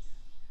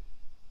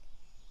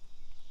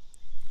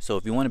 So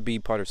if you want to be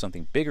part of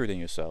something bigger than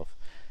yourself,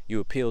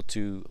 you appeal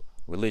to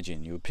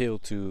religion, you appeal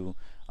to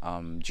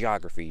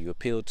geography, you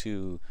appeal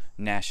to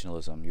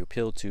nationalism, you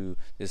appeal to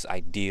this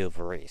idea of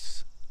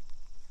race.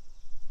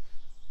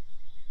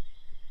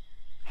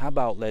 How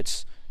about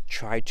let's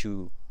try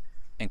to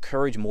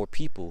encourage more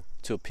people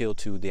to appeal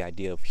to the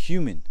idea of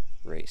human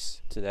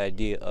race, to the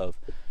idea of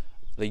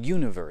the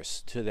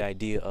universe, to the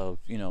idea of,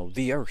 you know,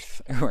 the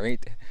earth,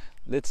 right?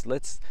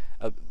 Let's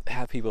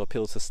have people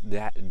appeal to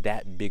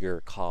that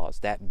bigger cause,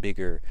 that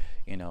bigger,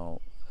 you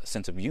know,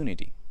 sense of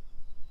unity.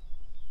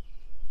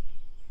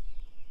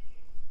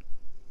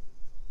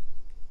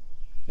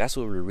 That's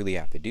what we really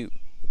have to do.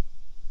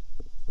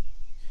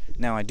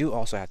 Now, I do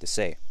also have to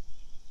say,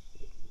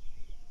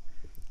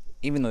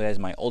 even though that is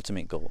my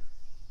ultimate goal,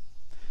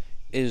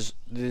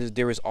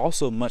 there is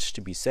also much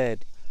to be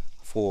said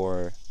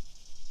for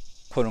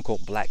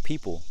quote-unquote black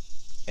people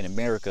in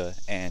America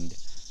and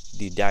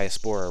the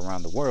diaspora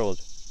around the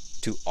world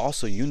to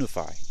also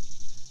unify,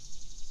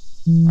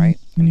 right?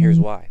 And here's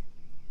why.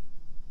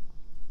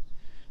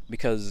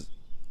 Because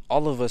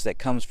all of us that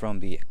comes from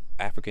the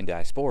African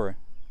diaspora,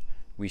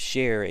 we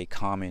share a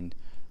common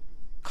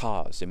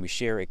cause, and we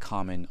share a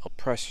common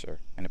oppressor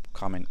and a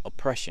common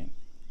oppression,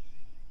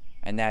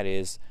 and that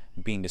is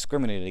being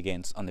discriminated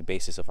against on the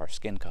basis of our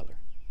skin color,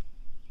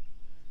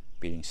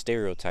 being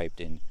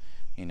stereotyped and,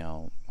 you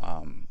know,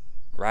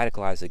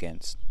 radicalized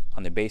against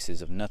on the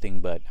basis of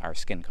nothing but our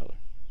skin color.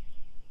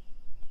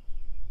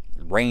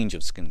 Range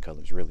of skin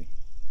colors, really.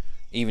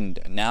 Even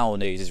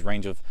nowadays, this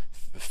range of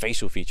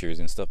facial features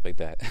and stuff like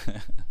that.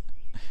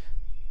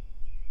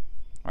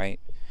 Right?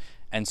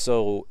 And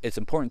so it's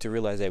important to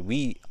realize that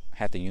we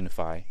have to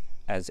unify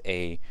as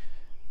a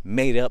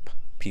made up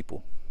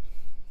people.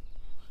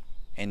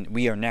 And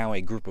we are now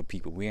a group of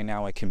people. We are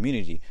now a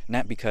community,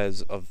 not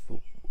because of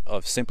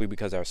simply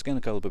because of our skin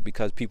color, but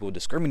because people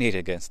discriminate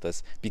against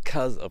us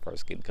because of our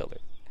skin color.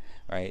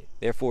 Right?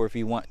 Therefore, if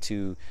we want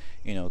to,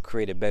 you know,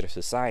 create a better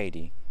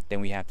society,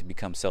 then we have to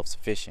become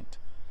self-sufficient.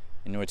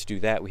 In order to do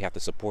that, we have to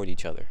support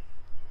each other.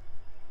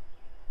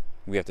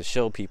 We have to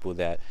show people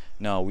that,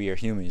 no, we are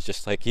humans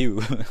just like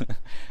you.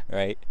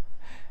 Right?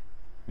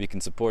 We can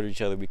support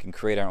each other. We can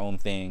create our own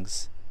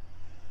things.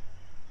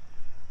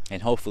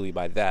 And hopefully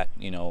by that,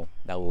 you know,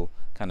 that will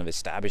kind of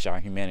establish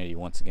our humanity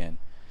once again.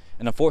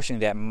 And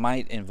unfortunately, that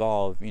might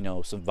involve, you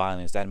know, some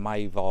violence. That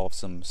might involve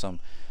some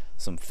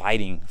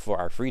fighting for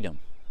our freedom.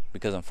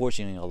 Because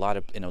unfortunately,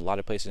 in a lot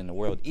of places in the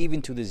world,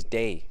 even to this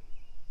day,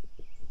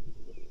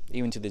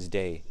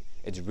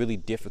 it's really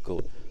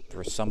difficult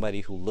for somebody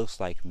who looks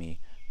like me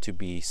to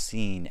be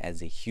seen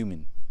as a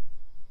human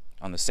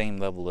on the same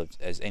level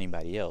as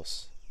anybody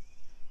else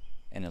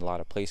in a lot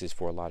of places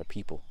for a lot of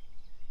people.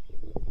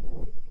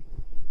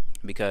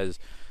 Because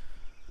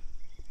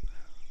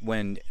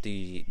when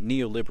the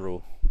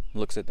neoliberal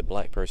looks at the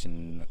black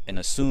person and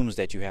assumes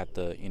that you have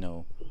to, you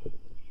know,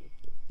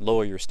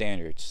 lower your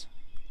standards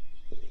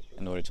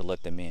in order to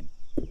let them in,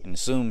 and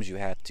assumes you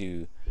have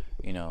to,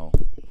 you know,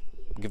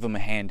 give them a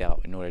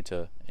handout in order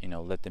to, you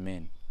know, let them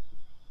in,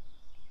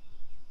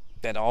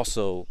 that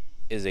also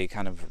is a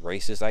kind of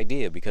racist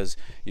idea, because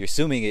you're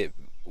assuming it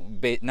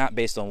not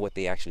based on what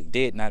they actually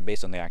did, not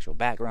based on their actual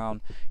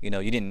background. You know,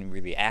 you didn't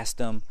really ask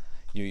them.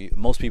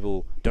 Most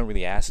people don't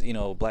really ask, you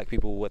know, black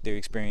people what they're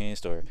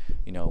experienced, or,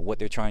 you know, what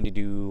they're trying to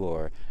do,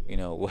 or, you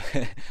know,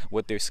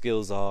 what their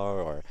skills are,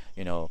 or,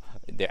 you know,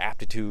 their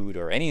aptitude,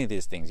 or any of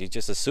these things. You're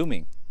just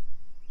assuming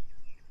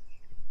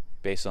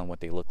based on what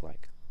they look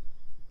like.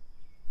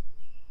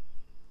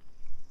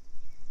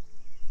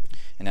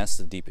 And that's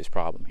the deepest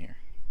problem here.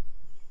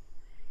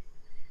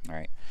 All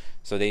right.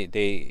 So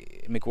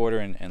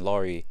McWhorter and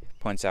Laurie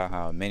points out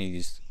how many of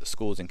these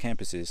schools and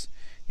campuses,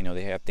 you know,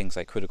 they have things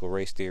like critical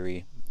race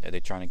theory that they're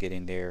trying to get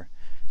in there.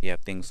 You have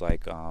things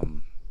like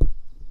you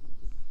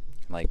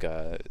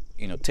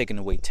know, taking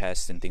away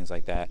tests and things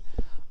like that,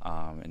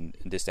 and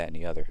this, that, and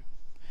the other.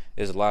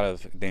 There's a lot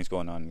of things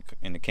going on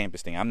in the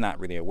campus thing I'm not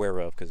really aware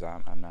of, because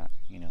I'm not,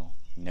 you know,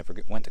 never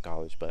went to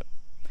college, but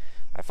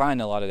I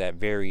find a lot of that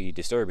very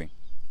disturbing.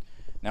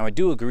 Now, I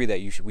do agree that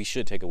we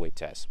should take away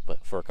tests,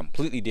 but for a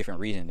completely different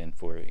reason than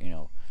for, you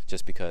know,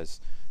 just because,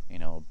 you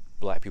know,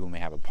 black people may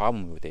have a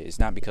problem with it. It's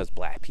not because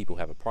black people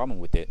have a problem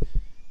with it.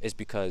 It's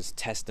because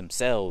tests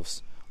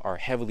themselves are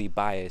heavily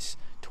biased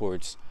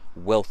towards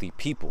wealthy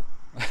people.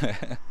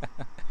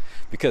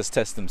 Because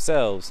tests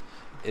themselves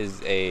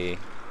is a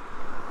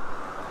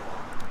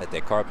let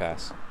that car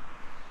pass.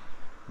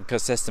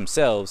 Because tests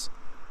themselves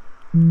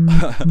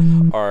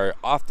are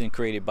often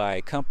created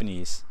by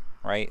companies,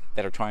 right,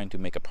 that are trying to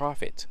make a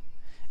profit.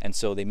 And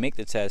so they make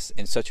the test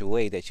in such a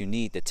way that you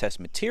need the test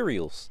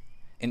materials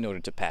in order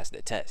to pass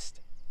the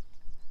test.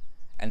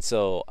 And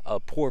so a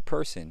poor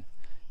person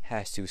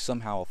has to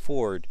somehow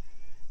afford,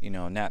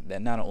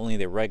 not only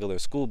their regular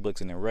school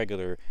books and their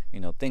regular,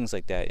 things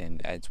like that,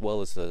 and as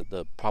well as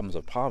the problems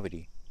of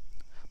poverty,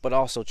 but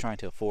also trying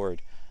to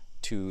afford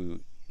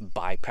to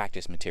buy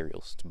practice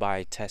materials, to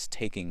buy test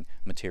taking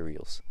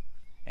materials,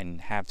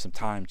 and have some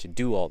time to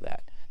do all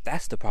that.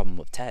 That's the problem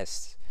with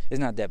tests. It's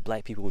not that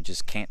black people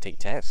just can't take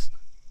tests.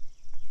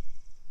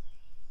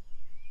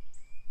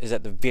 Is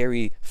that the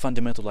very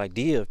fundamental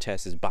idea of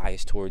tests is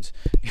biased towards,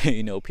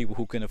 people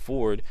who can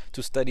afford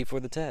to study for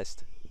the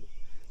test,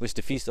 which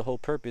defeats the whole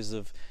purpose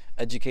of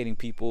educating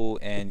people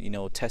and,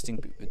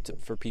 testing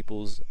for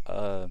people's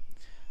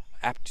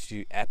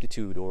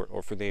aptitude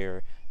or for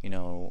their,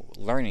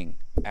 learning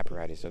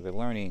apparatus or their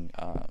learning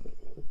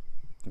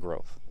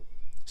growth.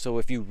 So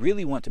if you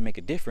really want to make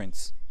a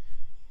difference,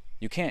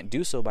 you can't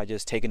do so by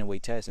just taking away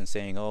tests and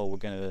saying, "Oh, we're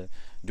gonna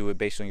do it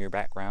based on your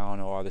background"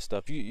 or all this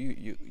stuff.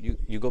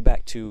 You go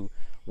back to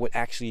what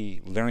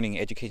actually learning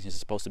education is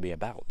supposed to be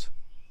about,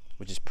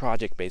 which is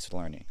project-based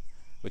learning,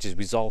 which is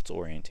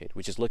results-oriented,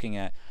 which is looking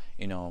at,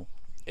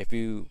 if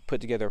you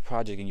put together a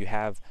project and you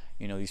have,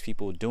 these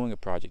people doing a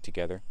project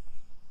together,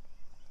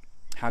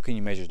 how can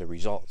you measure the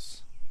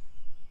results,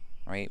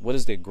 right? What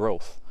is the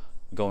growth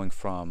going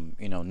from,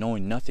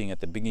 knowing nothing at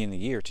the beginning of the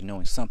year to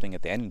knowing something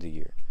at the end of the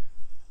year?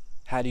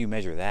 How do you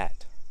measure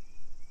that?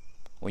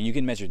 When you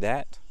can measure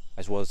that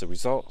as well as the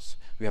results,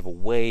 you have a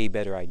way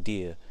better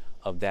idea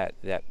of that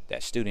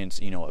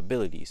student's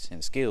abilities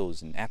and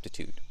skills and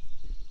aptitude,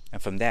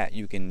 and from that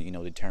you can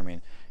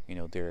determine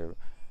their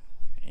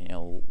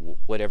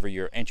whatever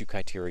your entry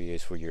criteria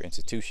is for your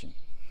institution.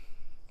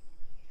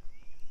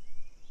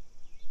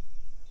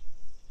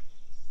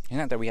 It's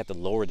not that we have to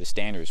lower the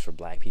standards for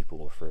black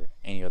people or for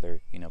any other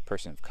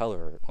person of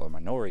color or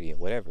minority or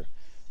whatever.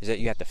 Is that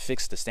you have to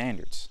fix the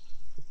standards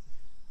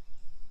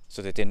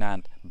so that they're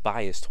not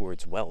biased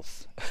towards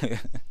wealth.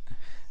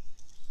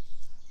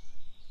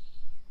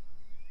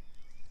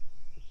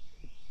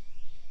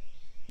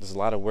 There's a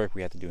lot of work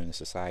we have to do in the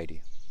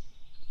society.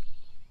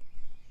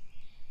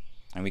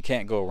 And we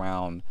can't go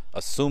around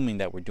assuming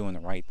that we're doing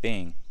the right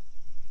thing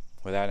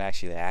without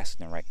actually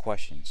asking the right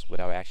questions,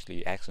 without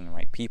actually asking the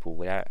right people,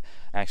 without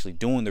actually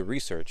doing the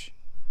research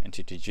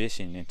into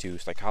tradition, into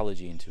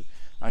psychology, into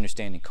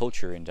understanding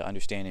culture, into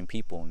understanding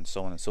people, and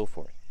so on and so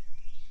forth.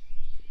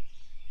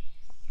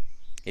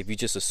 If you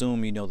just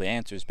assume you know the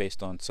answers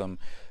based on some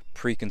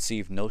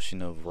preconceived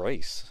notion of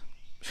race,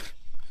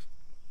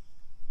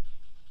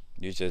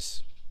 you're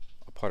just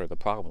a part of the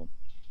problem.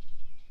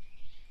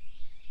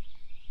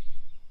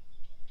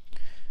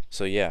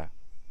 So yeah,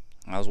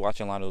 I was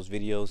watching a lot of those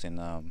videos, and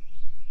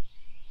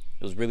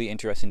it was really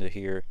interesting to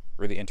hear,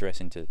 really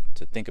interesting to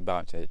think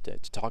about, to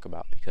talk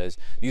about, because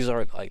these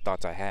are like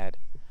thoughts I had,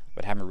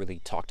 but haven't really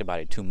talked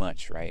about it too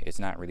much, right? It's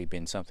not really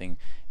been something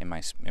in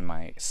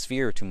my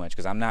sphere too much,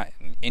 because I'm not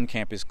in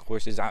campus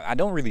courses. I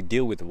don't really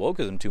deal with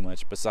wokeism too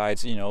much,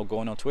 besides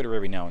going on Twitter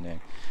every now and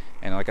then.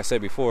 And like I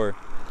said before,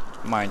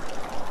 my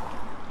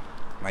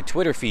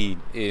Twitter feed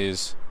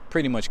is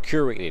pretty much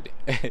curated,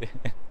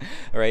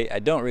 right? I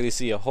don't really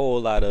see a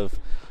whole lot of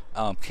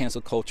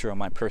cancel culture on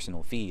my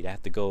personal feed. I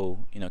have to go,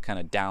 kind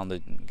of down the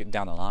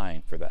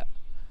line for that.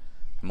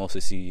 I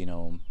mostly see,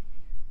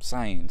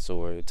 science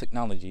or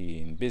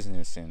technology and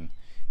business, and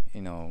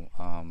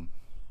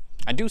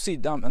I do see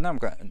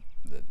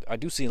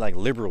like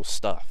liberal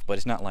stuff, but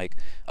it's not like,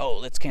 oh,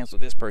 let's cancel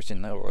this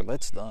person or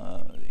let's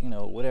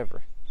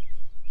whatever.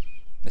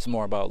 It's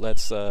more about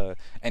let's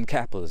end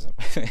capitalism.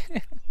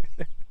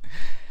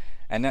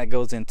 And that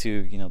goes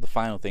into the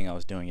final thing I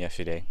was doing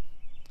yesterday,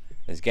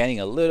 is getting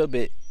a little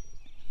bit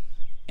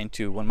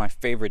into one of my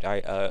favorite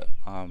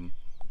kind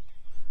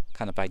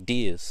of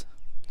ideas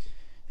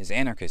is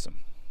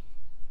anarchism.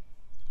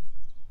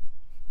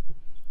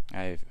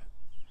 I've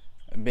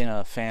been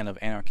a fan of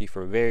anarchy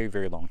for a very,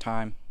 very long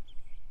time,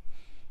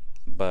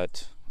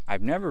 but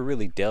I've never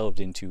really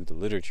delved into the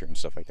literature and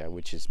stuff like that,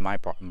 which is my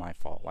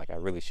fault. Like, I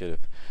really should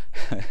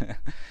have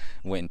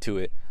went into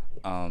it.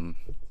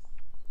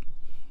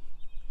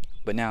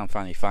 But now I'm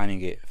finally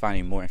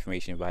finding more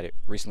information about it.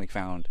 Recently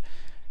found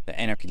the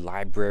Anarchy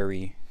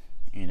Library,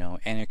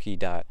 anarchy.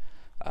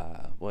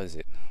 What is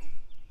it?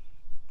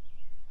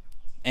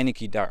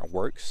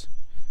 Anarchy.works.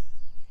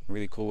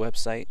 Really cool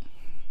website.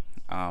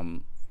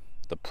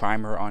 The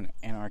primer on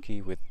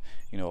anarchy with,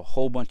 a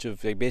whole bunch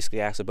of, they basically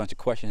ask a bunch of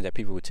questions that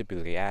people would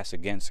typically ask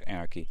against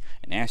anarchy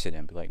and answer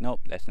them. Be like, nope,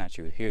 that's not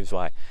true. Here's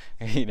why,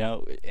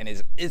 and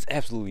it's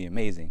absolutely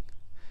amazing.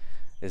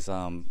 This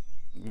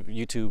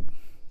YouTube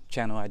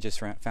channel I just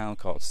found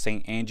called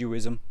St.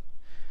 Andrewism.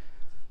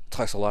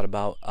 talks a lot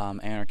about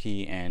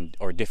anarchy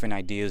or different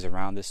ideas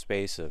around this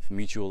space of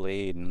mutual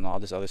aid and all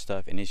this other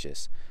stuff, and it's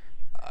just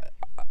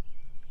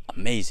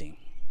amazing,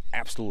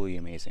 absolutely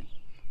amazing.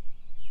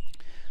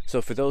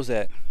 So for those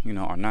that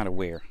are not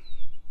aware,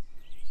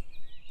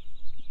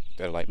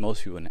 that are like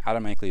most people and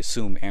automatically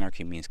assume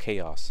anarchy means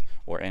chaos,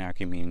 or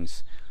anarchy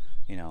means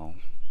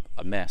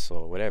a mess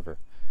or whatever,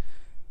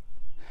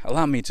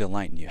 allow me to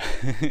enlighten you.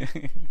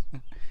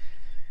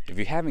 If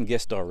you haven't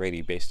guessed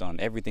already, based on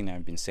everything that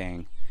I've been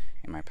saying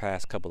in my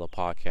past couple of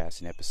podcasts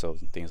and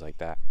episodes and things like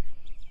that,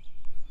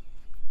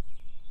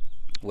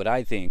 what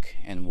I think,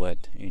 and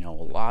what a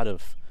lot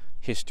of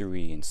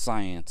history and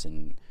science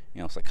and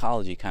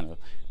psychology kind of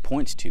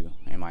points to,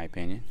 in my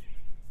opinion,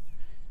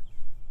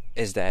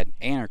 is that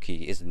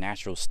anarchy is the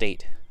natural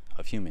state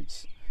of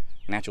humans,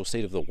 natural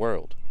state of the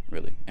world,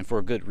 really, and for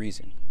a good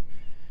reason,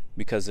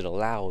 because it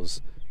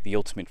allows the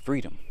ultimate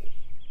freedom.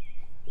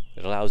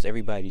 It allows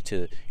everybody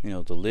to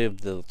to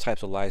live the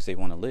types of lives they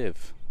want to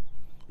live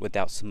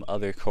without some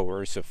other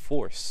coercive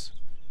force,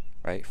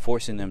 right?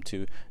 Forcing them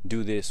to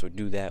do this or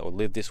do that, or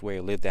live this way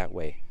or live that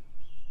way,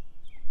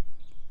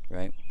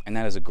 right? And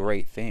that is a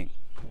great thing,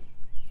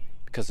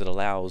 because it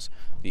allows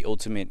the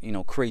ultimate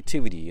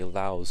creativity. It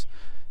allows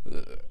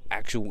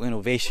actual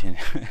innovation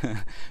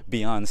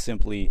beyond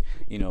simply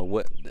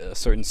what a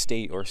certain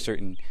state or a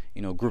certain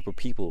group of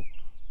people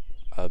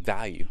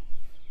value.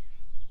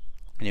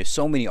 And there's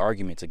so many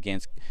arguments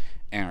against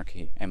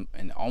anarchy, and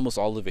almost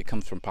all of it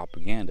comes from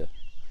propaganda,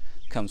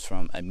 comes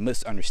from a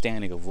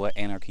misunderstanding of what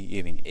anarchy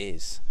even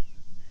is,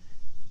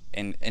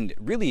 and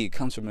really it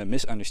comes from a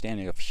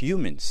misunderstanding of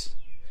humans,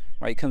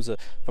 right? It comes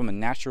from a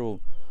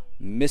natural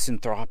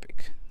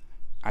misanthropic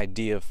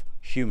idea of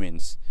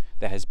humans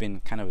that has been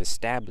kind of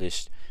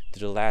established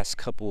through the last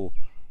couple,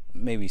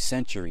 maybe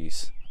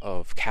centuries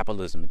of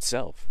capitalism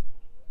itself,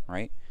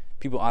 right?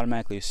 People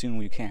automatically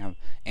assume you can't have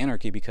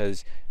anarchy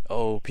because,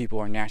 people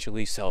are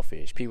naturally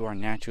selfish, people are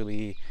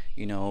naturally,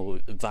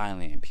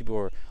 violent,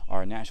 people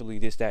are naturally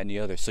this, that, and the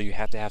other, so you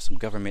have to have some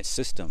government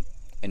system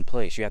in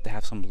place, you have to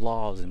have some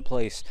laws in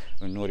place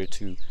in order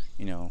to,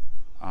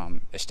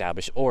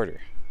 establish order.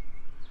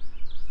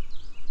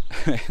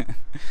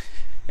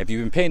 If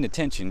you've been paying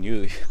attention,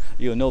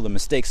 you'll know the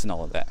mistakes in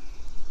all of that,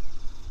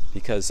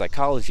 because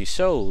psychology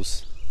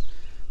shows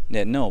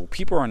that no,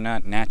 people are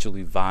not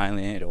naturally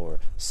violent or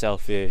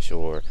selfish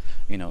or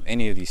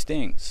any of these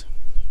things.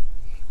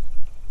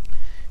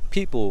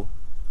 People,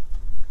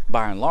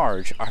 by and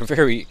large, are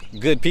very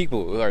good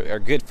people, are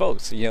good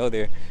folks.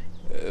 They're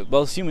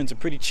most humans are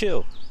pretty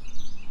chill,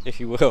 if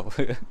you will.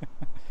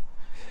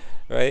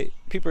 Right?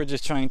 People are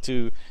just trying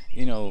to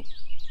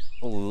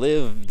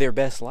live their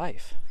best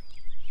life.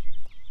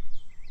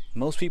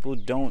 Most people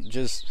don't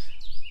just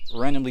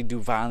randomly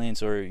do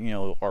violence or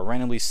or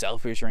randomly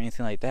selfish or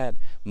anything like that.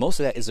 Most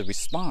of that is a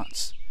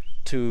response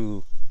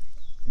to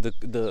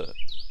the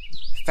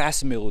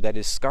facsimile that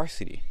is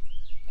scarcity.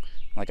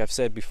 Like I've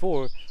said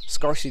before,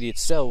 scarcity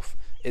itself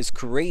is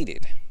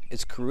created.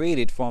 It's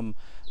created from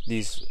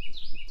these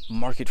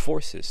market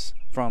forces,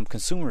 from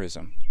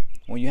consumerism.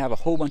 When you have a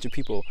whole bunch of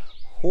people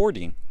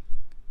hoarding,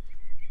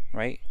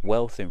 right,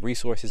 wealth and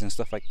resources and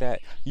stuff like that,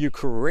 you're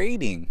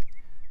creating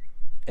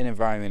an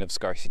environment of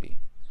scarcity.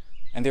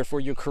 And therefore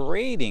you're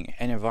creating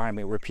an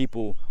environment where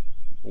people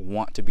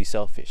want to be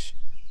selfish.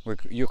 Where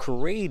you're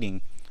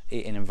creating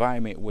an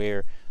environment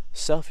where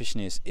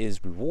selfishness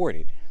is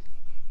rewarded.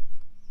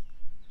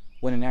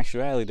 When in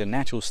actuality, the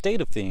natural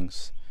state of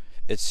things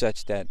is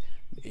such that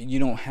you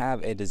don't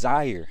have a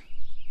desire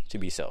to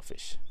be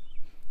selfish.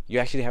 You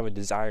actually have a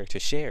desire to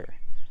share.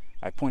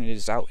 I pointed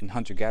this out in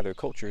hunter-gatherer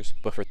cultures,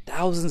 but for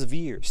thousands of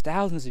years,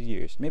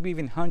 maybe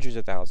even hundreds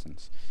of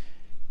thousands,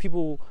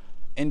 people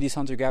in these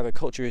hunter-gatherer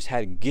cultures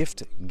had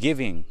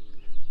gift-giving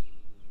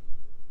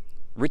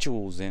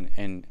rituals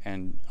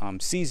and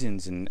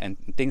seasons and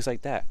things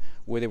like that,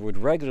 where they would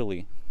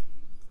regularly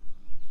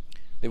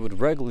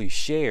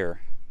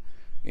share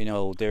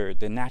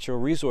their natural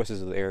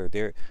resources,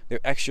 their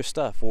extra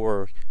stuff,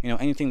 or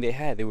anything they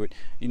had, they would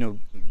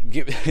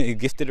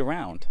gift it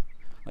around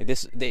like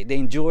this. They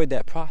enjoyed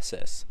that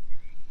process.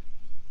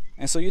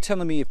 And so you're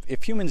telling me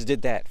if humans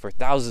did that for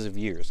thousands of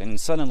years, and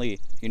suddenly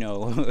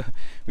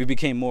we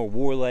became more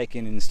warlike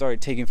and started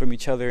taking from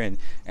each other and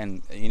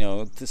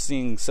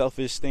seeing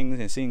selfish things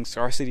and seeing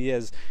scarcity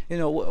as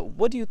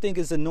what do you think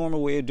is the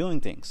normal way of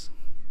doing things?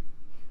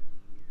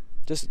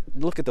 Just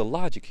look at the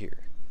logic here.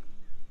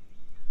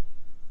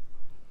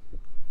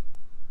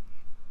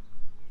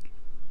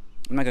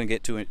 I'm not going to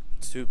get to it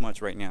too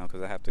much right now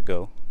because I have to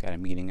go. Got a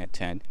meeting at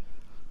 10.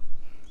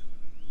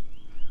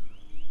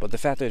 But the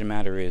fact of the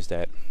matter is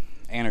that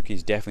anarchy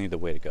is definitely the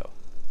way to go.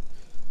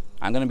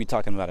 I'm going to be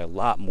talking about it a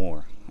lot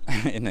more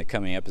in the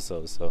coming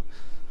episodes, so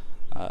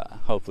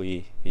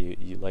hopefully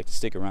you'd like to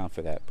stick around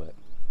for that. But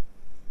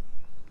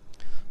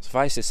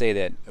suffice to say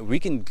that we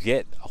can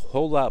get a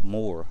whole lot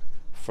more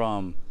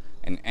from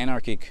an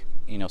anarchic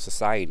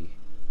society,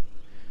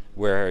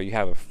 where you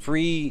have a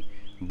free,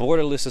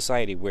 borderless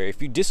society where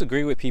if you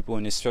disagree with people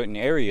in this certain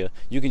area,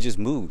 you can just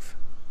move.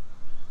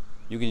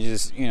 You can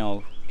just,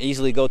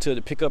 easily go to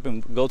the pick up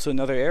and go to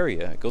another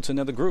area, go to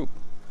another group.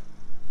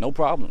 No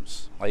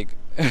problems. Like,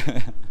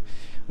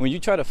 when you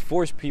try to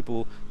force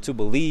people to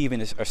believe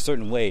in a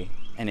certain way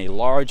in a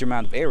large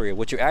amount of area,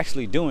 what you're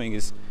actually doing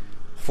is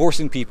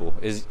forcing people,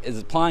 is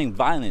applying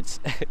violence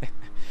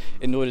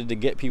in order to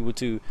get people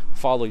to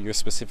follow your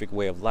specific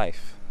way of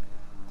life.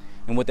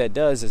 And what that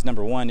does is,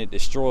 number one, it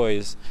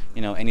destroys,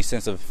 any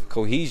sense of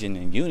cohesion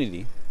and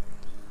unity.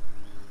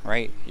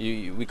 Right?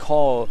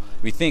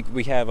 We think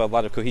we have a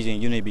lot of cohesion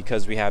and unity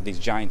because we have these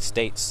giant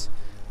states.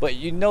 But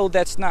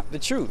that's not the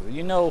truth.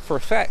 For a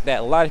fact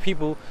that a lot of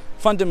people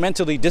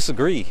fundamentally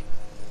disagree.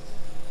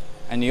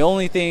 And the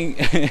only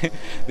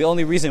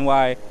reason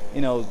why,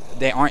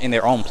 they aren't in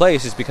their own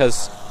place is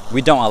because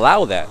we don't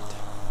allow that.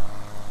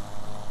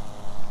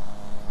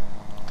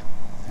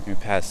 Let me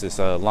pass this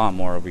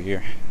lawnmower over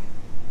here.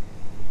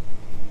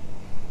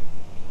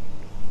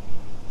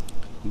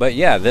 But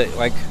yeah,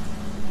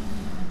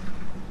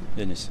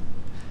 goodness,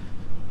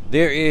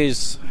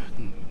 there's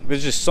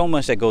just so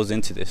much that goes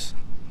into this.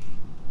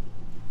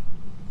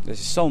 There's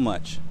so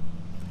much,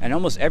 and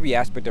almost every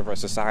aspect of our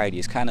society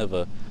is kind of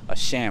a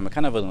sham,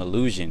 kind of an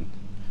illusion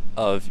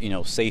of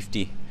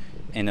safety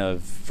and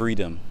of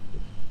freedom.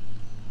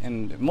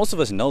 And most of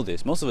us know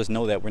this. Most of us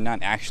know that we're not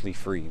actually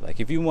free.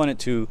 Like, if you wanted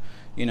to,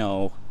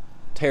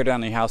 tear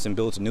down your house and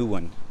build a new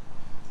one,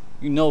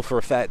 for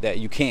a fact that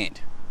you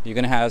can't. You're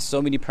going to have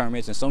so many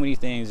permits and so many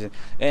things.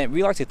 And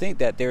we like to think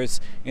that there's,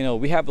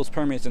 we have those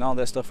permits and all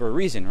that stuff for a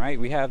reason, right?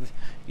 We have,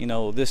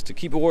 this to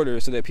keep order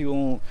so that people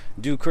won't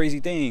do crazy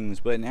things.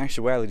 But in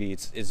actuality,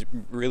 it's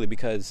really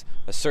because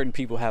certain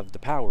people have the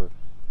power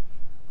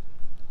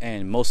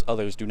and most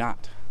others do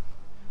not.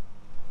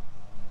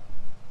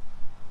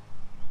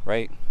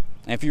 Right?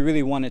 And if you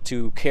really wanted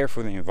to care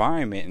for the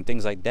environment and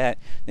things like that,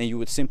 then you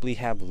would simply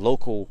have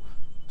local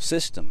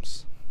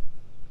systems.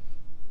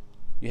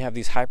 You have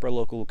these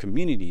hyper-local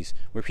communities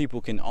where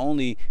people can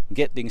only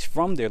get things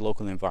from their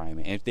local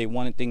environment. And if they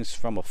wanted things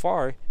from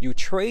afar, you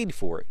trade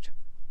for it.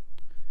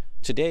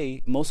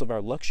 Today, most of our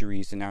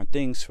luxuries and our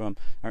things from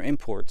our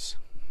imports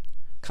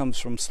comes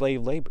from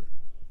slave labor.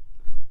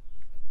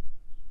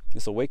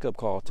 It's a wake-up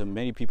call to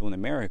many people in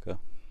America,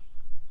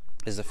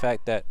 is the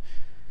fact that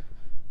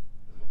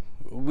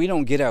we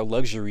don't get our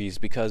luxuries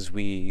because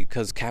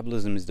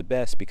capitalism is the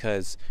best,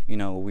 because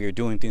we are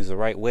doing things the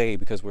right way,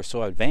 because we're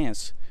so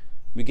advanced.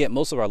 We get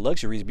most of our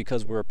luxuries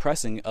because we're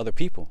oppressing other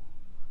people.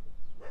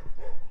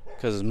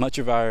 Because much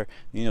of our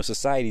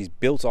society is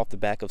built off the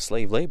back of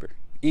slave labor,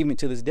 even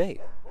to this day.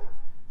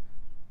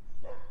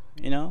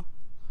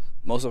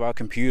 Most of our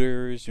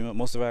computers,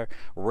 most of our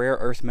rare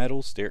earth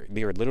metals,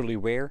 they are literally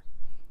rare.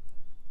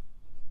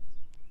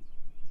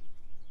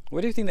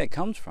 Where do you think that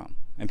comes from?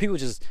 And people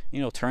just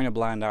turn a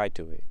blind eye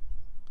to it.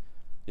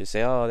 Just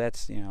say, oh,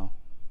 that's and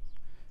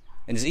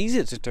it's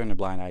easy to turn a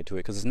blind eye to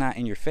it because it's not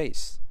in your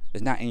face.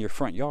 It's not in your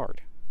front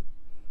yard.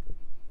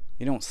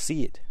 You don't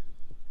see it.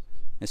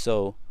 And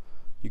so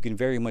you can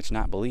very much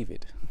not believe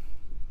it.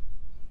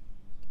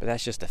 But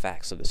that's just the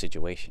facts of the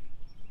situation.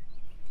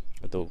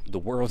 The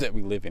world that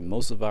we live in,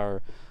 most of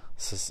our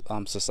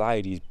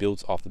society is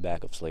built off the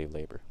back of slave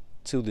labor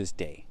to this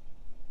day.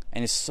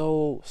 And it's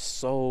so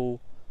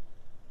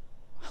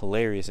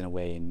hilarious in a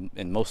way,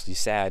 and mostly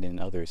sad in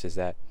others, is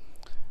that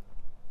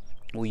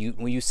when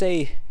you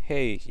say,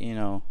 hey,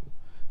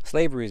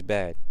 slavery is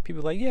bad,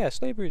 people are like, yeah,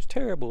 slavery is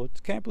terrible.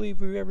 Can't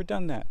believe we've ever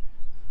done that.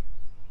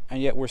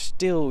 And yet we're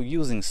still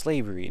using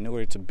slavery in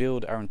order to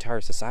build our entire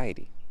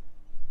society.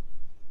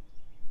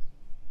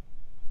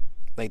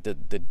 Like, the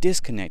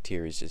disconnect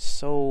here is just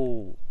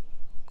so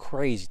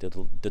crazy.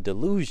 The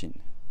delusion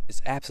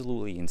is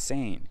absolutely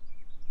insane.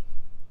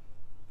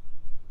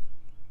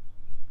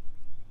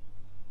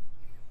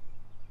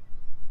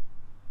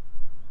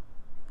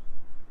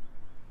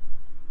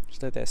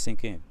 Just let that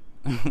sink in.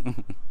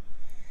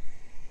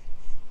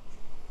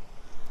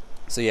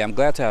 So yeah, I'm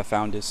glad to have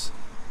found this,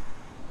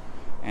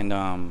 and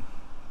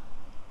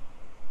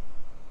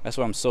that's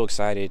why I'm so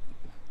excited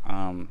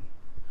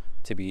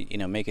to be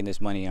making this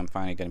money I'm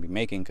finally going to be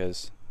making,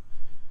 because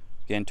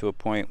getting to a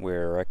point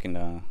where I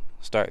can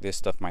start this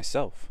stuff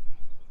myself,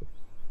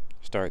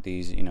 start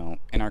these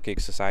anarchic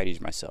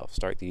societies myself,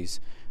 start these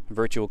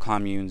virtual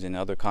communes and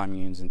other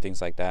communes and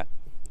things like that,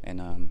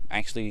 and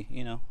actually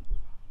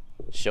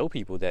show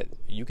people that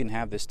you can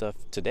have this stuff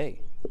today.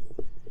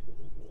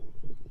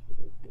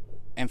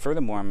 And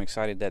furthermore, I'm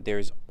excited that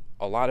there's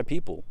a lot of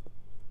people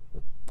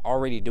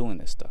already doing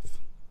this stuff.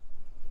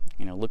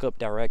 Look up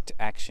direct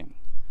action.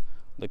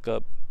 Look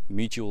up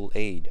mutual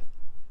aid.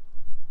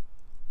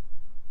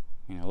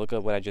 Look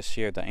up what I just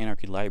shared, the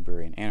Anarchy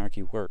Library and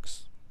Anarchy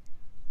Works.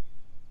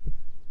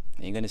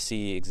 And you're going to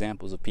see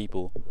examples of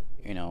people,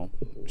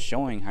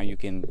 showing how you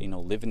can,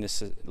 live in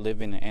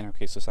an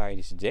anarchic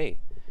society today,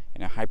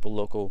 in a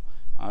hyper-local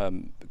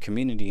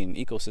community and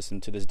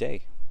ecosystem to this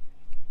day.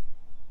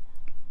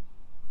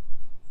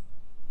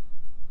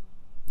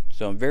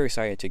 So I'm very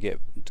excited to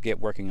get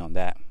working on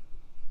that,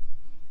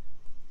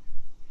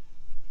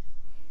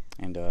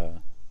 and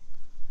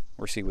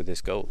we'll see where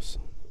this goes.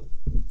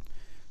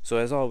 So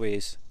as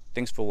always,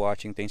 thanks for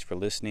watching. Thanks for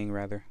listening,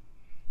 rather.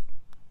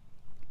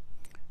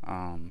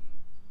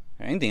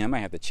 Anything, I might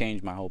have to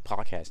change my whole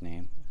podcast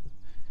name.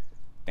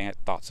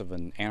 Thoughts of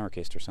an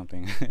Anarchist or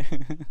something.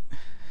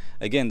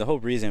 Again, the whole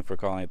reason for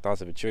calling it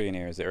Thoughts of a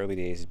Trillionaire is the early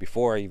days, is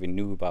before I even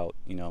knew about,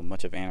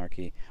 much of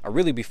anarchy, or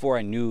really before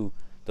I knew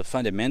the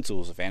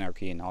fundamentals of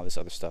anarchy and all this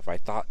other stuff. I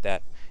thought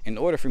that in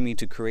order for me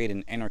to create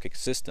an anarchic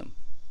system,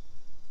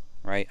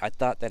 right, I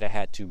thought that I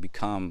had to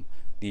become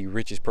the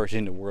richest person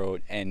in the world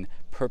and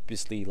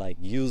purposely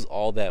use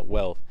all that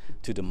wealth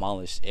to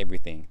demolish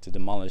everything, to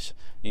demolish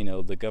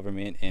the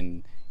government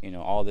and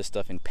all this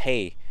stuff, and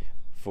pay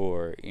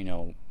for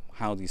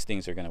how these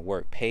things are going to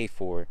work, pay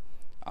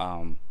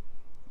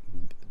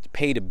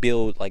to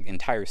build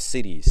entire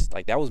cities.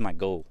 That was my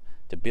goal,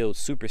 to build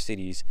super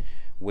cities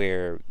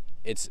where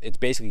it's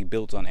basically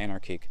built on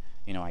anarchic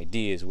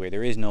ideas, where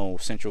there is no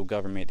central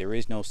government, there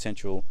is no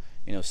central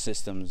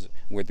systems,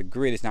 where the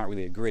grid is not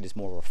really a grid, it's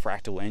more of a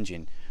fractal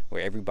engine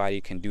where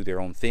everybody can do their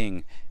own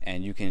thing,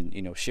 and you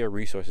can share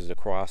resources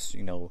across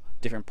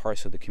different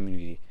parts of the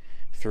community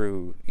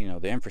through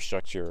the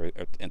infrastructure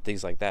and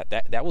things like that.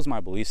 That was my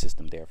belief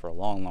system there for a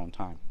long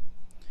time.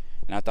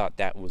 And I thought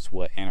that was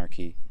what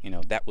anarchy,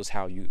 that was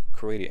how you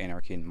created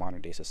anarchy in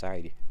modern day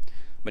society.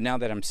 But now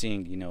that I'm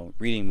seeing,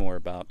 reading more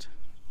about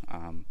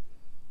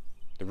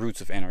the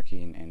roots of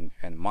anarchy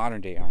and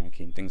modern day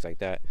anarchy and things like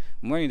that,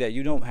 I'm learning that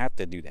you don't have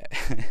to do that.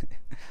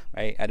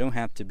 Right? I don't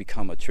have to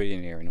become a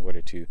trillionaire in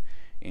order to,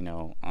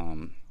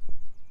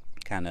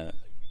 kind of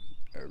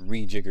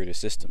rejigger the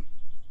system.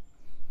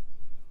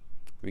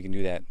 We can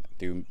do that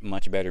through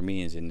much better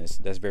means, and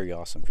that's very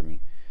awesome for me.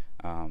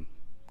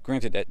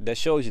 Granted, that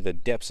shows you the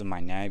depths of my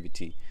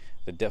naivety,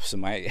 the depths of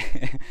my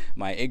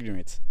my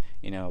ignorance,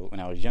 when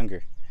I was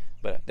younger.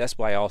 But that's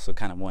why I also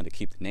kind of wanted to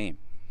keep the name,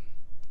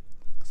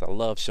 because I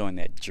love showing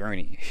that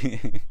journey,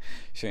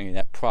 showing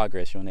that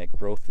progress, showing that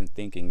growth in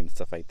thinking and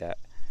stuff like that.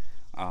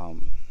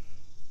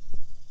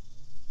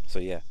 So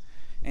yeah.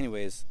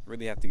 Anyways,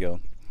 really have to go.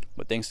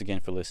 But thanks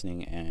again for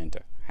listening, and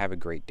have a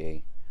great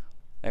day.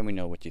 Let me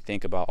know what you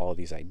think about all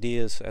these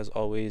ideas, as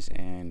always,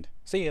 and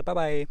see ya. Bye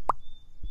bye.